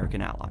Native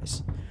American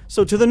allies.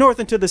 So to the north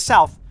and to the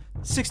south,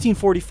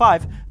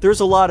 1645, there's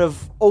a lot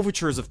of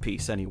overtures of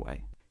peace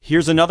anyway.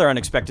 Here's another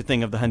unexpected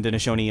thing of the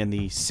Haudenosaunee in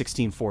the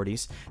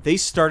 1640s. They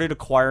started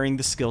acquiring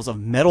the skills of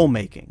metal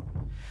making.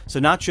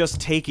 So not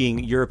just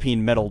taking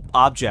European metal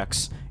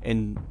objects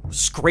and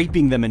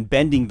scraping them and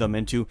bending them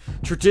into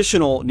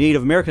traditional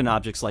Native American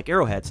objects like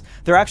arrowheads,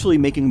 they're actually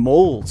making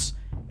molds,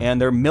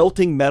 and they're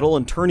melting metal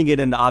and turning it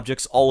into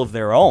objects all of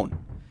their own.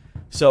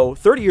 So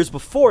 30 years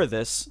before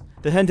this,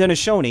 the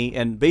Haudenosaunee,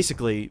 and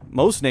basically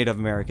most Native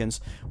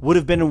Americans, would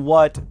have been in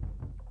what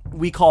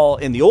we call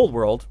in the Old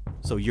World,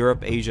 so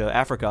Europe, Asia,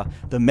 Africa,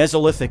 the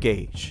Mesolithic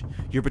Age.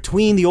 You're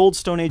between the Old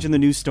Stone Age and the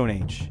New Stone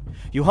Age.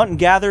 You hunt and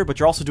gather, but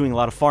you're also doing a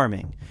lot of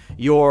farming.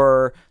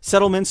 Your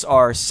settlements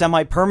are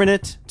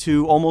semi-permanent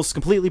to almost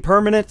completely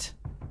permanent.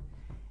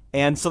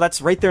 And so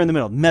that's right there in the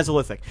middle,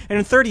 Mesolithic. And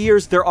in 30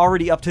 years, they're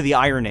already up to the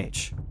Iron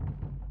Age.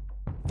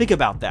 Think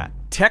about that.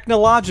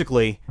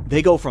 Technologically,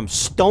 they go from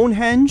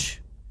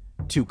Stonehenge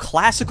to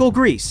classical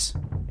Greece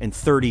in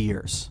 30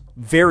 years.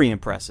 Very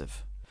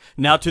impressive.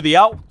 Now to the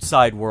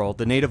outside world,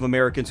 the Native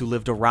Americans who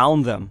lived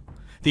around them,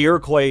 the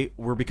Iroquois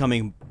were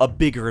becoming a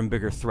bigger and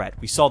bigger threat.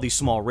 We saw these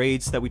small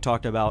raids that we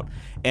talked about,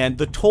 and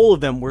the toll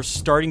of them were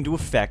starting to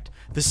affect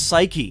the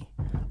psyche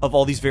of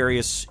all these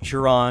various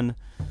Huron,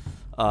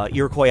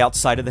 Iroquois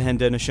outside of the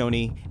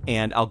Haudenosaunee,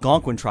 and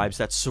Algonquin tribes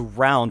that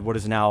surround what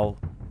is now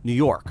New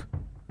York.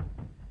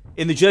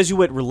 In the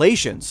Jesuit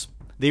relations,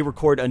 they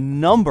record a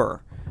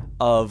number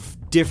of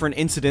different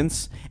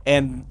incidents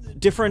and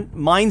different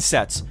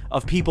mindsets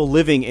of people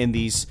living in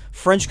these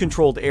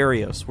French-controlled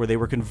areas where they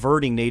were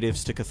converting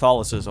natives to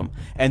Catholicism,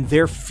 and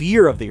their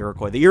fear of the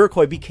Iroquois. The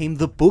Iroquois became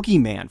the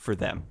boogeyman for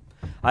them.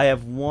 I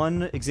have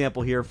one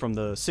example here from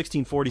the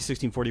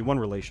 1640-1641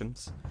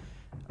 relations.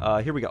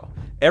 Here we go.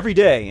 Every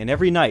day and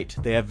every night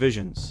they have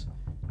visions.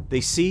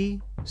 They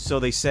see, so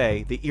they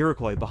say, the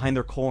Iroquois behind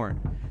their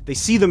corn. They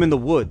see them in the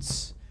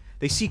woods.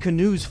 They see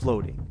canoes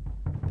floating.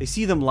 They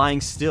see them lying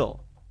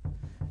still.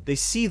 They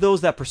see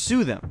those that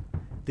pursue them.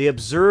 They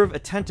observe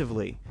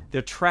attentively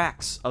the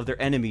tracks of their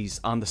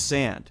enemies on the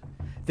sand.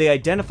 They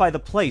identify the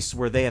place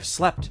where they have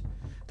slept,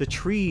 the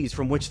trees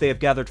from which they have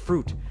gathered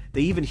fruit.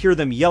 They even hear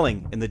them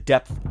yelling in the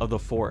depth of the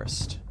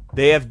forest.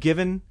 They have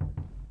given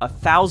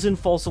 1,000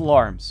 false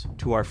alarms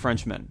to our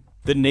Frenchmen.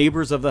 The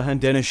neighbors of the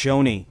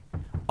Haudenosaunee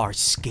are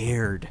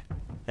scared.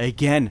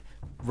 Again,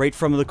 right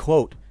from the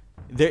quote,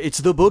 it's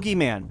the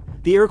boogeyman.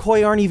 The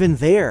Iroquois aren't even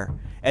there.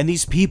 And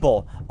these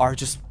people are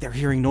just, they're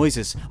hearing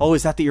noises. Oh,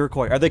 is that the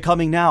Iroquois? Are they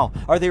coming now?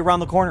 Are they around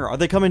the corner? Are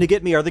they coming to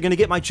get me? Are they going to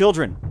get my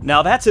children?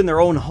 Now, that's in their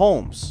own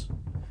homes.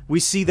 We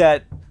see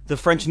that the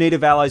French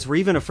native allies were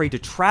even afraid to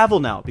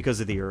travel now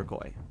because of the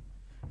Iroquois.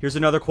 Here's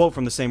another quote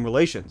from the same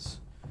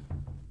relations.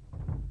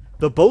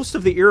 The boast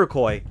of the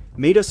Iroquois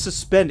made us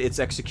suspend its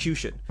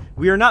execution.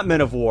 We are not men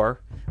of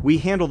war. We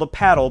handle the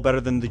paddle better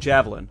than the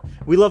javelin.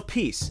 We love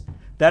peace.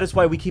 That is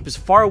why we keep as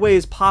far away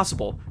as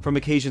possible from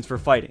occasions for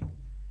fighting.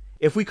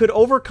 If we could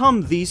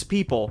overcome these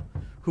people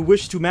who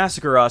wish to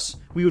massacre us,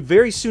 we would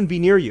very soon be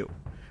near you,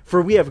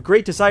 for we have a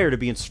great desire to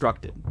be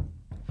instructed.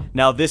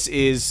 Now, this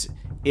is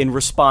in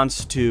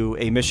response to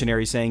a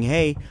missionary saying,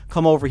 hey,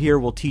 come over here,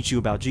 we'll teach you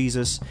about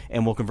Jesus,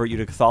 and we'll convert you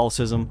to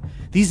Catholicism.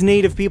 These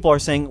native people are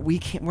saying,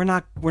 we're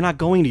not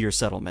going to your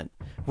settlement.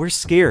 We're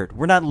scared.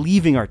 We're not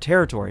leaving our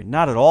territory,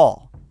 not at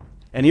all.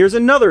 And here's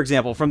another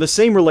example from the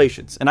same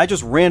relations, and I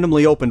just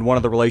randomly opened one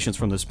of the relations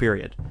from this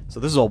period.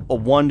 So this is a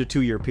 1 to 2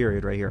 year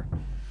period right here.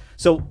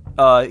 So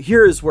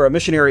here is where a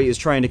missionary is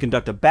trying to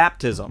conduct a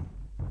baptism.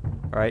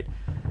 All right.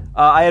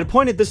 I had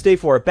appointed this day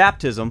for a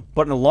baptism,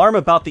 but an alarm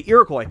about the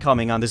Iroquois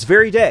coming on this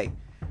very day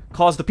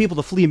caused the people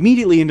to flee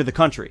immediately into the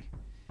country.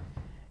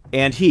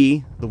 And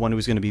he, the one who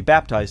was going to be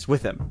baptized,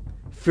 with him,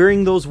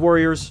 fearing those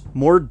warriors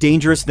more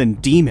dangerous than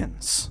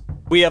demons.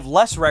 We have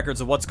less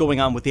records of what's going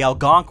on with the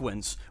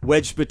Algonquins,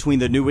 wedged between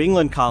the New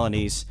England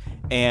colonies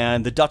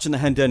and the Dutch and the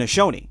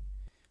Haudenosaunee.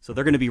 So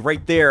they're going to be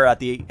right there at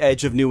the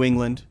edge of New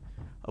England,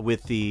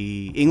 with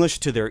the English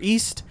to their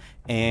east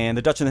and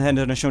the Dutch and the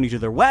Haudenosaunee to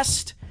their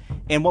west.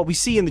 And what we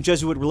see in the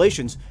Jesuit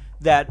relations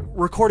that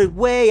recorded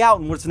way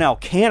out in what's now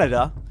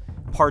Canada,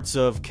 parts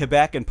of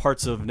Quebec and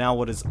parts of now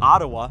what is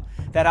Ottawa,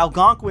 that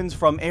Algonquins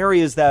from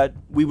areas that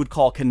we would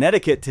call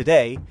Connecticut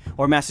today,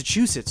 or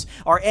Massachusetts,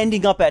 are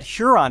ending up at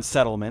Huron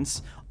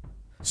settlements.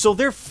 So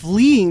they're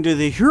fleeing to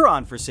the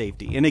Huron for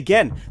safety. And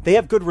again, they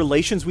have good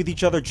relations with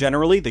each other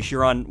generally. The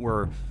Huron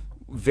were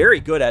very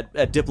good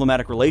at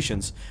diplomatic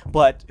relations,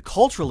 but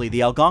culturally,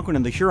 the Algonquin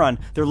and the Huron,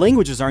 their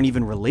languages aren't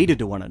even related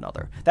to one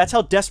another. That's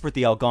how desperate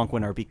the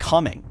Algonquin are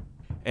becoming.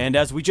 And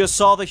as we just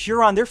saw, the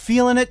Huron, they're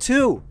feeling it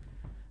too.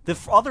 The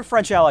other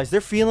French allies,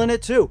 they're feeling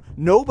it too.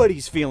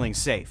 Nobody's feeling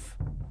safe.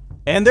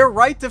 And they're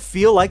right to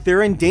feel like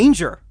they're in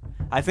danger.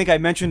 I think I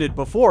mentioned it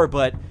before,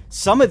 but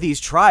some of these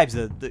tribes,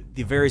 the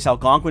various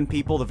Algonquin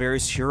people, the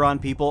various Huron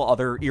people,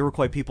 other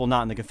Iroquois people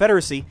not in the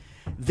Confederacy,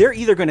 they're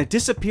either going to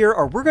disappear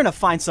or we're going to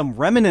find some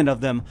remnant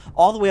of them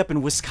all the way up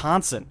in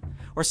Wisconsin,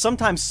 or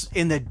sometimes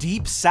in the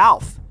deep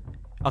South,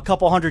 a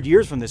couple hundred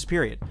years from this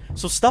period.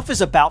 So stuff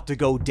is about to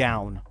go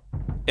down.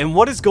 And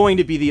what is going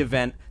to be the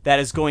event that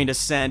is going to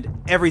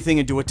send everything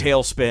into a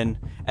tailspin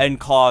and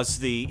cause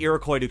the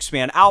Iroquois to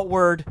expand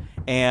outward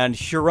and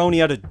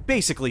Huronia to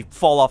basically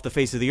fall off the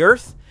face of the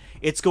earth?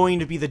 It's going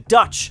to be the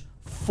Dutch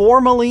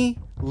formally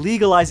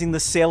legalizing the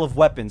sale of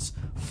weapons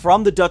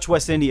from the Dutch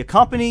West India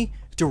Company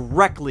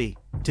directly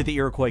to the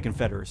Iroquois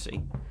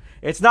Confederacy.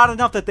 It's not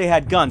enough that they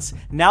had guns.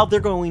 Now they're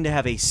going to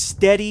have a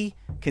steady,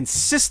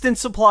 consistent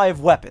supply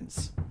of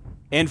weapons.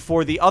 And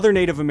for the other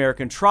Native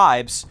American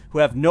tribes who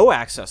have no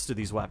access to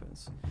these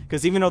weapons,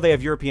 because even though they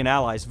have European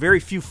allies, very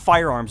few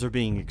firearms are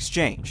being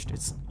exchanged.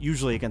 It's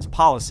usually against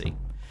policy.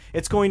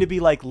 It's going to be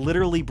like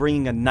literally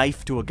bringing a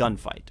knife to a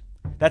gunfight.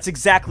 That's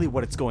exactly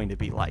what it's going to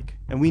be like.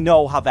 And we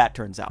know how that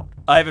turns out.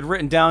 I have it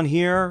written down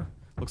here.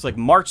 Looks like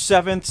March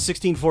 7th,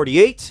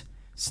 1648.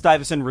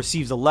 Stuyvesant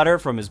receives a letter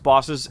from his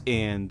bosses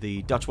in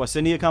the Dutch West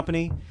India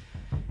Company,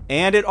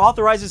 and it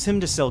authorizes him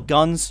to sell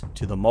guns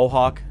to the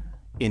Mohawk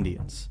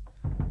Indians.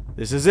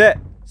 This is it.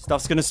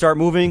 Stuff's going to start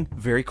moving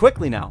very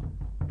quickly now.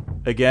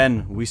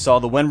 Again, we saw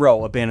the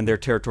Wenro abandon their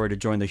territory to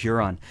join the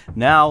Huron.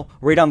 Now,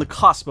 right on the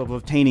cusp of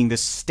obtaining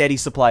this steady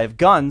supply of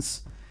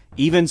guns,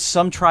 even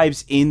some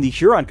tribes in the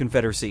Huron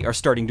Confederacy are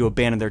starting to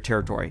abandon their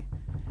territory.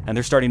 And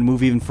they're starting to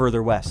move even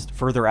further west,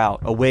 further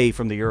out, away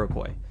from the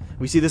Iroquois.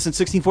 We see this in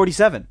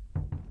 1647.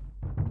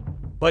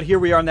 But here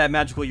we are in that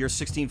magical year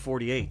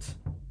 1648.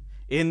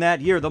 In that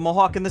year, the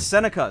Mohawk and the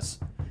Senecas,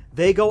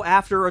 they go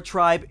after a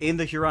tribe in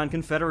the Huron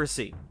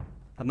Confederacy.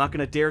 I'm not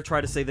going to dare try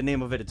to say the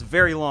name of it. It's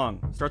very long.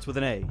 It starts with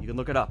an A. You can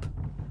look it up.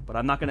 But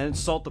I'm not going to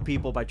insult the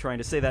people by trying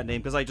to say that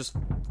name because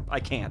I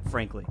can't,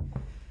 frankly.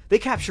 They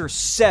capture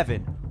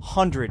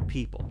 700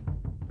 people.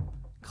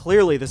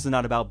 Clearly, this is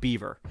not about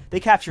Beaver.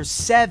 They capture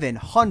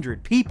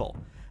 700 people.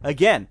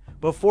 Again,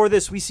 before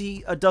this, we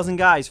see a dozen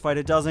guys fight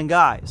a dozen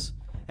guys.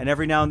 And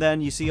every now and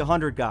then, you see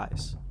 100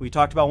 guys. We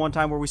talked about one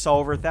time where we saw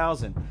over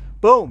 1,000.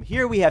 Boom!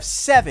 Here we have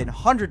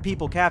 700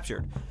 people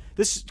captured.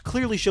 This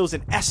clearly shows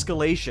an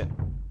escalation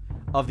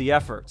of the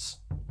efforts.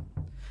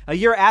 A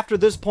year after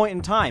this point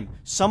in time,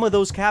 some of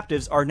those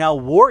captives are now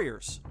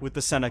warriors with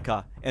the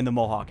Seneca and the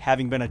Mohawk,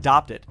 having been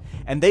adopted.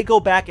 And they go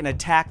back and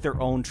attack their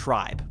own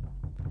tribe.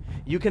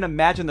 You can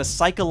imagine the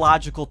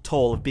psychological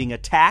toll of being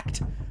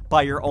attacked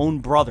by your own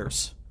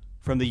brothers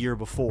from the year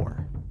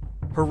before.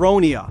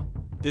 Huronia,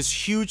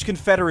 this huge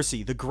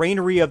confederacy, the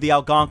granary of the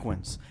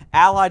Algonquins,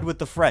 allied with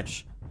the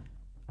French,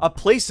 a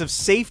place of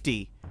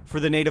safety for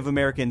the Native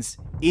Americans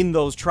in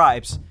those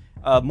tribes,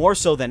 more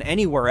so than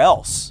anywhere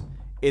else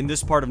in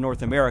this part of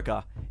North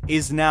America,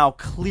 is now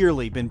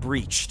clearly been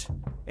breached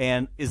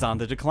and is on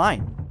the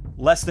decline.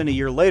 Less than a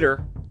year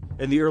later,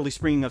 in the early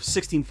spring of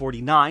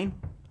 1649,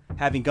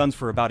 having guns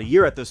for about a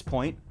year at this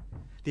point,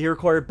 the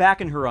Iroquois are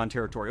back in Huron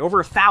territory, over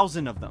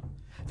 1,000 of them.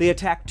 They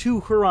attack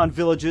 2 Huron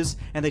villages,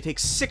 and they take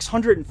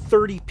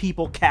 630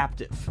 people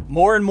captive.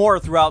 More and more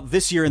throughout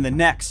this year and the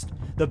next,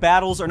 the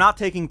battles are not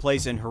taking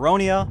place in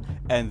Huronia,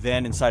 and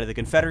then inside of the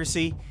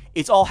Confederacy.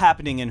 It's all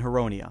happening in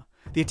Huronia.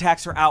 The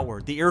attacks are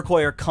outward. The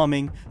Iroquois are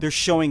coming. They're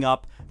showing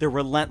up. They're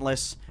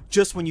relentless.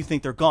 Just when you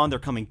think they're gone, they're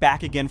coming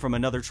back again from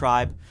another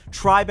tribe.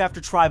 Tribe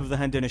after tribe of the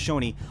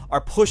Haudenosaunee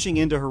are pushing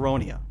into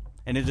Huronia,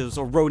 and it is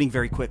eroding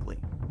very quickly.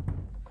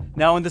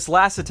 Now, in this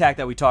last attack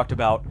that we talked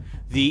about,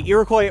 the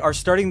Iroquois are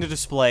starting to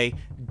display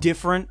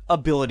different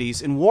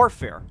abilities in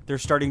warfare. They're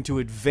starting to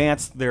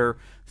advance their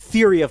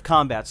theory of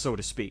combat, so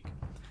to speak.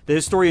 The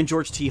historian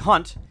George T.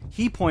 Hunt,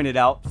 he pointed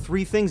out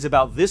 3 things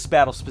about this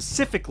battle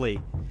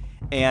specifically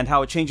and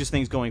how it changes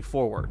things going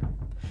forward.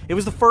 It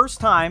was the first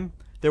time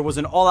there was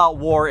an all-out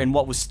war in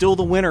what was still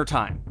the winter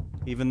time.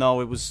 Even though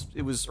it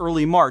was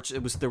early March,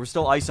 there was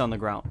still ice on the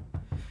ground.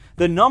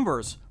 The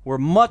numbers were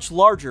much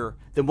larger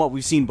than what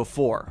we've seen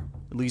before,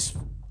 at least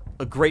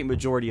a great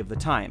majority of the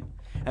time.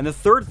 And the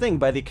third thing,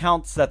 by the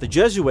accounts that the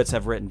Jesuits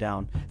have written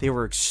down, they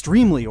were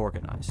extremely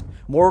organized.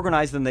 More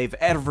organized than they've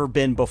ever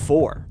been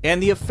before.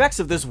 And the effects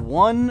of this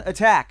one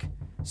attack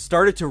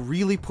started to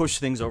really push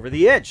things over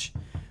the edge.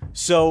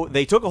 So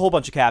they took a whole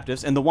bunch of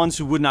captives, and the ones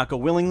who would not go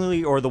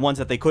willingly, or the ones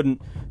that they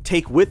couldn't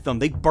take with them,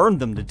 they burned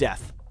them to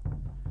death.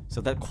 So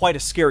that's quite a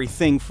scary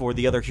thing for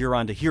the other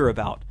Huron to hear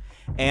about.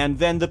 And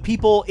then the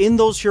people in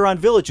those Huron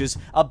villages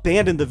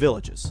abandoned the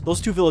villages.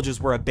 Those 2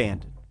 villages were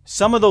abandoned.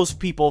 Some of those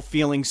people,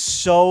 feeling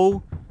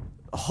so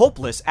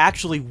hopeless,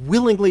 actually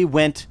willingly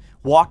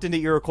walked into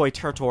Iroquois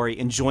territory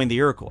and joined the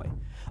Iroquois.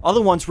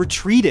 Other ones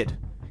retreated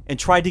and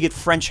tried to get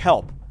French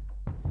help.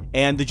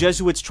 And the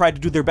Jesuits tried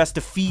to do their best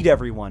to feed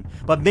everyone.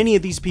 But many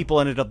of these people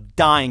ended up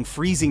dying,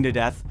 freezing to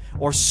death,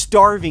 or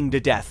starving to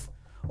death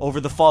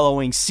over the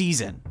following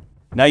season.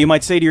 Now you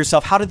might say to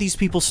yourself, how did these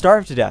people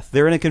starve to death?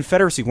 They're in a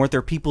confederacy. Weren't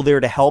there people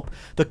there to help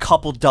the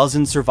couple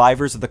dozen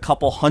survivors or the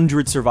couple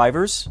hundred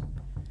survivors?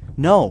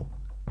 No.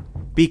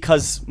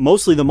 Because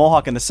mostly the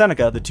Mohawk and the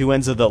Seneca, the 2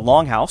 ends of the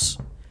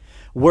Longhouse,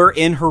 were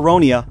in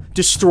Huronia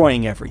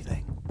destroying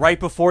everything. Right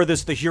before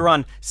this, the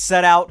Huron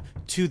set out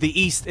to the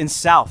east and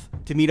south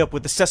to meet up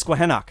with the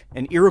Susquehannock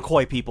and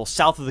Iroquois people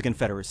south of the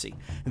Confederacy.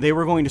 They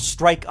were going to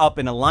strike up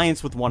an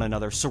alliance with one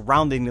another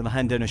surrounding the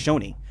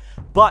Haudenosaunee.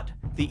 But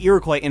the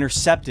Iroquois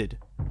intercepted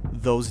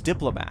those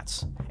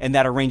diplomats, and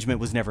that arrangement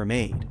was never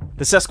made.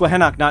 The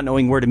Susquehannock, not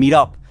knowing where to meet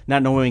up,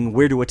 not knowing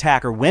where to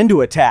attack or when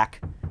to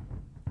attack,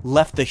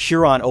 left the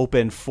Huron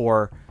open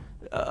for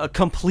a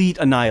complete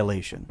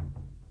annihilation.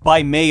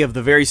 By May of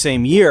the very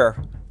same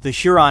year, the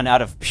Huron,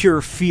 out of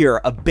pure fear,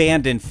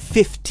 abandoned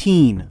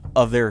 15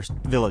 of their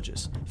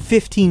villages.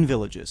 15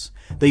 villages.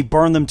 They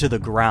burned them to the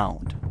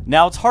ground.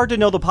 Now, it's hard to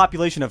know the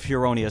population of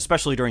Huronia,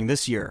 especially during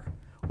this year,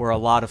 where a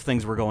lot of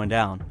things were going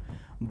down.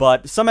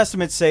 But some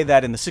estimates say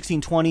that in the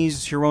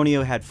 1620s,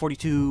 Huronia had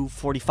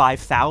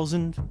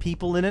 45,000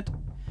 people in it.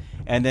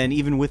 And then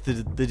even with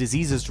the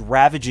diseases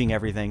ravaging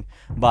everything,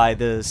 by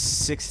the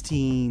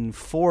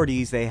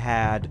 1640s, they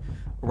had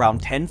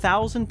around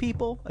 10,000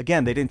 people.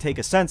 Again, they didn't take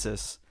a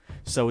census,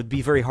 so it'd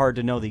be very hard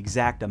to know the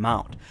exact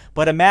amount.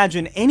 But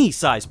imagine any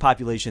size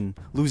population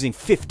losing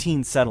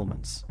 15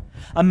 settlements.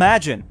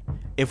 Imagine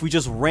if we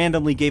just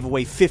randomly gave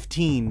away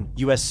 15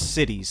 U.S.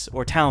 cities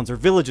or towns or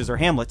villages or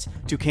hamlets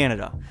to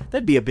Canada.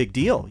 That'd be a big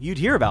deal. You'd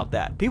hear about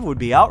that. People would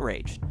be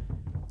outraged.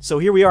 So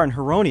here we are in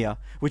Huronia,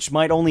 which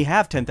might only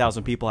have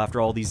 10,000 people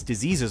after all these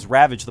diseases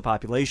ravaged the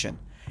population,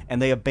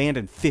 and they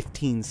abandoned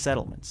 15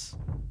 settlements.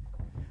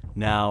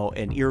 Now,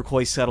 an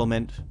Iroquois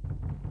settlement,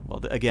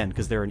 well, again,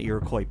 because they're an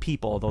Iroquois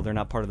people, although they're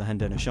not part of the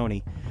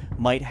Haudenosaunee,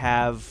 might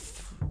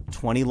have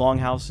 20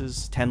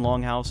 longhouses, 10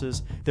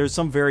 longhouses. There's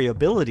some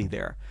variability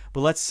there.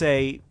 But let's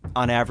say,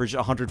 on average,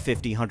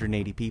 150,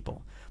 180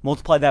 people.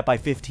 Multiply that by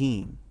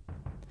 15.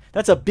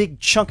 That's a big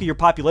chunk of your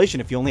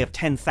population if you only have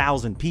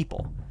 10,000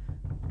 people.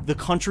 The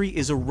country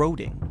is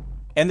eroding.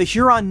 And the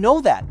Huron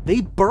know that.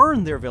 They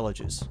burn their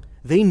villages.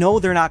 They know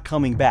they're not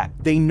coming back.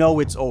 They know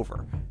it's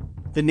over.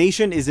 The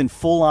nation is in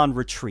full-on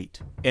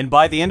retreat. And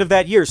by the end of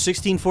that year,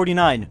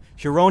 1649,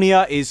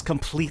 Huronia is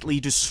completely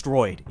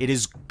destroyed. It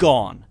is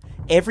gone.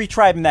 Every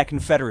tribe in that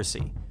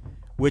confederacy,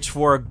 which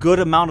for a good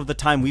amount of the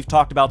time we've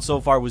talked about so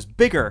far was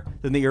bigger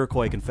than the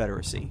Iroquois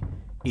Confederacy,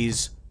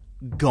 is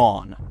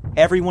gone.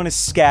 Everyone is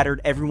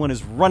scattered. Everyone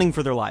is running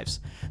for their lives.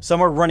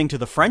 Some are running to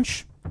the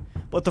French,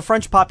 but the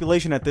French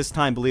population at this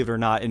time, believe it or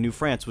not, in New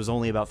France was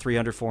only about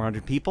 300,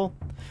 400 people.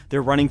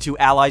 They're running to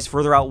allies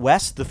further out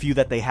west, the few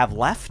that they have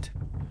left.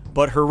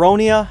 But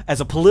Huronia,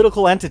 as a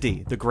political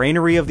entity, the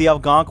granary of the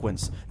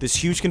Algonquins, this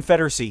huge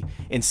confederacy,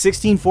 in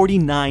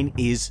 1649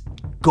 is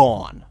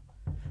gone.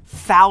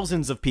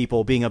 Thousands of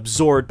people being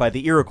absorbed by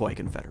the Iroquois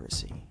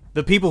Confederacy.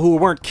 The people who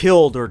weren't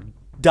killed or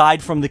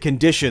died from the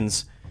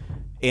conditions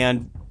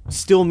and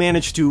still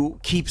managed to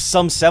keep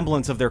some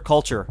semblance of their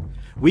culture.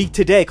 We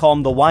today call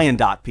them the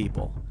Wyandot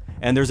people.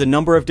 And there's a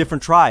number of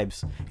different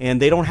tribes,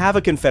 and they don't have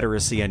a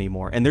confederacy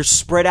anymore, and they're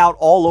spread out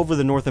all over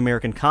the North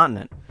American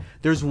continent.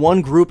 There's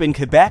one group in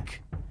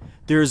Quebec,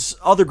 there's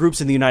other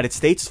groups in the United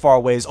States as far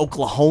away as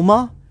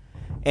Oklahoma,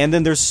 and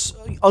then there's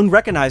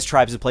unrecognized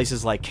tribes in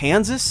places like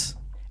Kansas.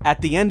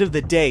 At the end of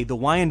the day, the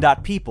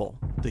Wyandot people,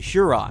 the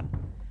Huron,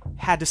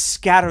 had to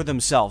scatter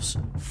themselves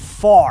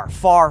far,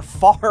 far,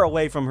 far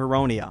away from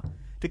Huronia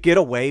to get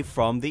away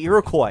from the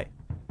Iroquois.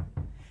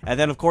 And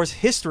then, of course,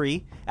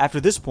 history,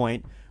 after this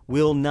point,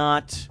 will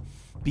not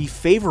be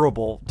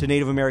favorable to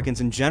Native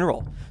Americans in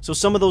general. So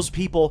some of those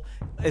people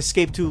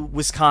escaped to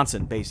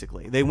Wisconsin,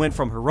 basically. They went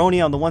from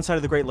Huronia on the one side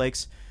of the Great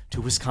Lakes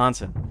to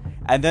Wisconsin.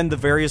 And then the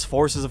various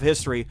forces of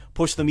history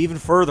pushed them even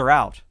further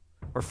out,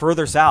 or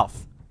further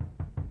south.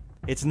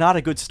 It's not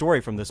a good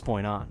story from this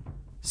point on.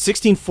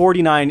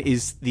 1649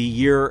 is the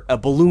year a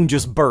balloon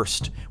just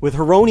burst. With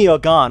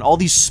Huronia gone, all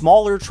these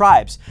smaller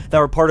tribes that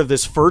were part of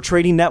this fur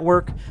trading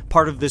network,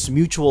 part of this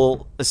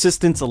mutual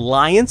assistance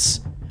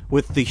alliance,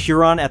 with the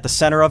Huron at the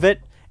center of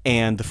it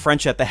and the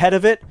French at the head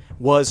of it,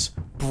 was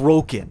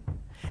broken.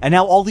 And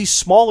now all these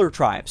smaller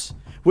tribes,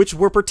 which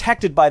were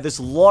protected by this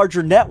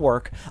larger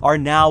network, are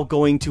now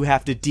going to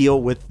have to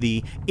deal with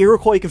the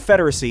Iroquois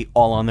Confederacy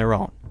all on their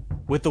own.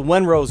 With the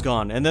Wenros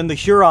gone, and then the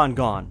Huron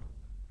gone,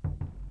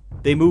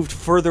 they moved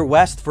further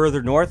west,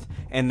 further north,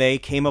 and they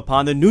came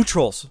upon the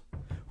Neutrals,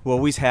 who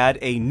always had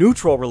a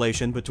neutral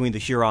relation between the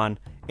Huron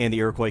and the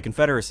Iroquois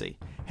Confederacy.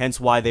 Hence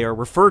why they are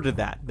referred to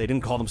that. They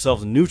didn't call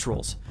themselves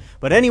neutrals.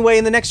 But anyway,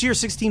 in the next year,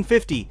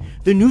 1650,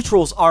 the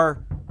Neutrals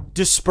are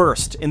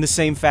dispersed in the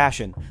same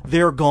fashion.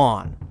 They're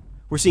gone.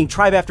 We're seeing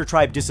tribe after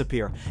tribe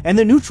disappear. And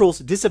the neutrals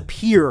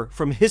disappear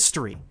from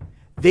history.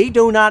 They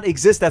do not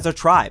exist as a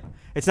tribe.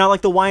 It's not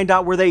like the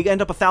Wyandot where they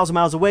end up 1,000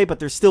 miles away, but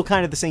they're still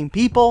kind of the same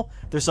people.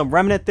 There's some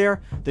remnant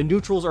there. The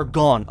neutrals are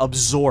gone,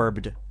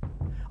 absorbed.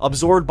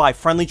 Absorbed by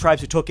friendly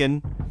tribes who took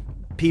in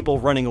people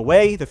running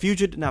away,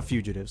 not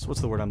fugitives,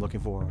 what's the word I'm looking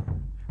for?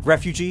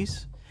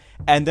 Refugees.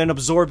 And then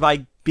absorbed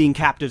by being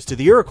captives to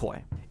the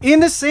Iroquois.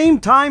 In the same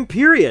time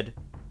period,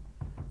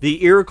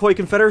 the Iroquois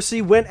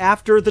Confederacy went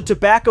after the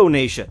Tobacco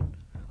Nation,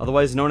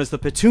 otherwise known as the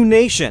Petun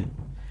Nation,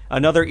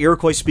 another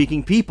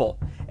Iroquois-speaking people.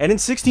 And in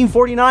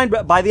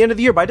 1649, by the end of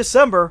the year, by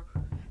December,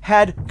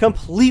 had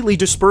completely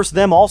dispersed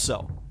them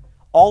also.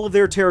 All of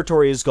their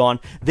territory is gone.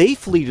 They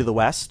flee to the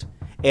west,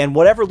 and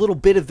whatever little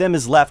bit of them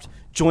is left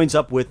joins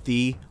up with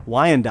the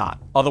Wyandot,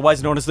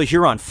 otherwise known as the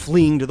Huron,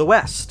 fleeing to the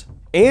west.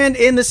 And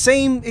in the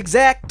same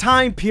exact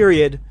time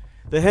period,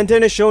 the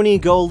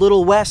Haudenosaunee go a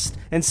little west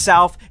and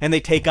south, and they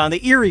take on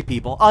the Erie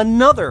people,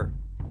 another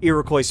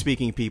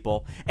Iroquois-speaking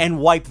people, and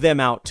wipe them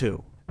out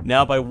too.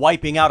 Now, by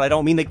wiping out, I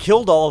don't mean they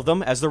killed all of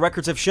them. As the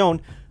records have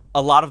shown,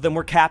 a lot of them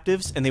were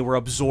captives, and they were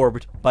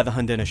absorbed by the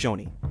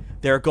Haudenosaunee.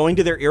 They're going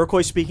to their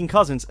Iroquois-speaking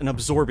cousins and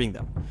absorbing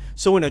them.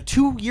 So in a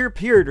 2-year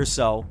period or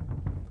so,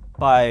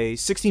 by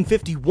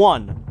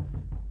 1651,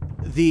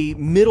 the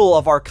middle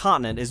of our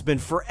continent has been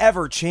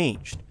forever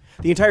changed.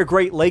 The entire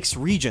Great Lakes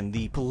region,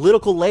 the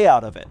political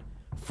layout of it,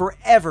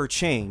 forever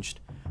changed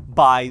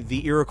by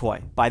the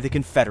Iroquois, by the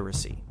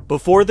Confederacy.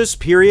 Before this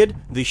period,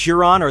 the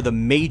Huron are the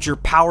major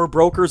power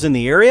brokers in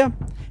the area,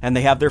 and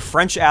they have their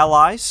French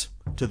allies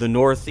to the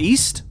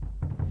northeast,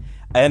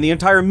 and the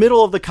entire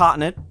middle of the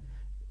continent,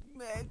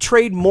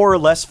 trade more or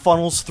less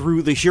funnels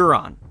through the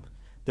Huron.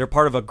 They're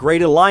part of a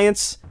great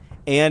alliance,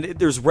 and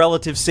there's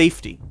relative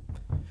safety.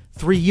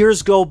 3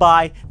 years go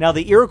by. Now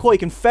the Iroquois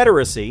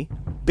Confederacy,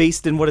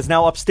 based in what is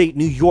now upstate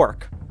New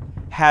York,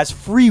 has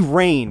free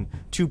reign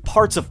to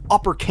parts of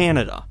Upper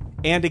Canada.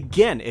 And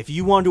again, if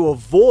you want to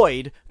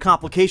avoid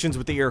complications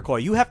with the Iroquois,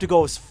 you have to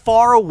go as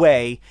far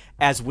away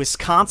as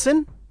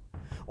Wisconsin,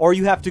 or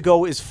you have to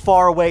go as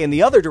far away in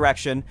the other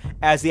direction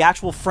as the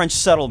actual French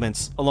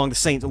settlements along the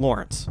St.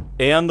 Lawrence.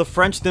 And the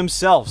French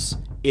themselves,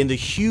 in the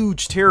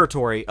huge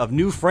territory of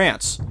New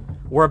France,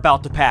 were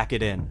about to pack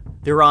it in.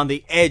 They were on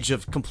the edge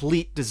of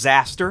complete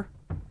disaster.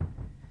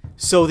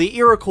 So the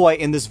Iroquois,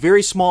 in this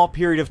very small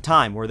period of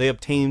time where they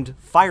obtained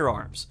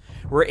firearms,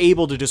 were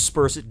able to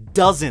disperse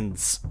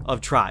dozens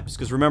of tribes.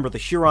 Because remember, the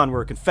Huron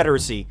were a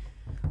confederacy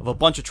of a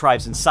bunch of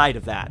tribes inside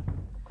of that.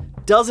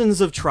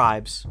 Dozens of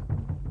tribes,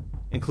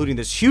 including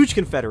this huge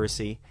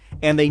confederacy,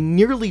 and they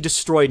nearly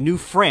destroyed New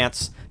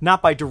France,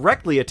 not by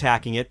directly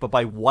attacking it, but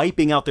by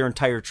wiping out their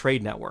entire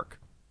trade network.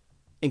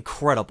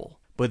 Incredible.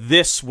 But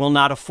this will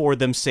not afford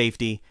them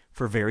safety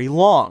for very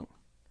long,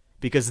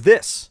 because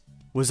this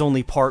was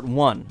only part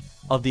 1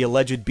 of the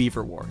alleged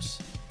Beaver Wars.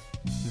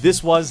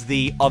 This was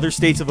the Other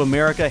States of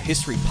America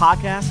History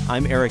Podcast.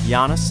 I'm Eric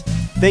Yanis.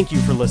 Thank you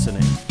for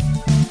listening.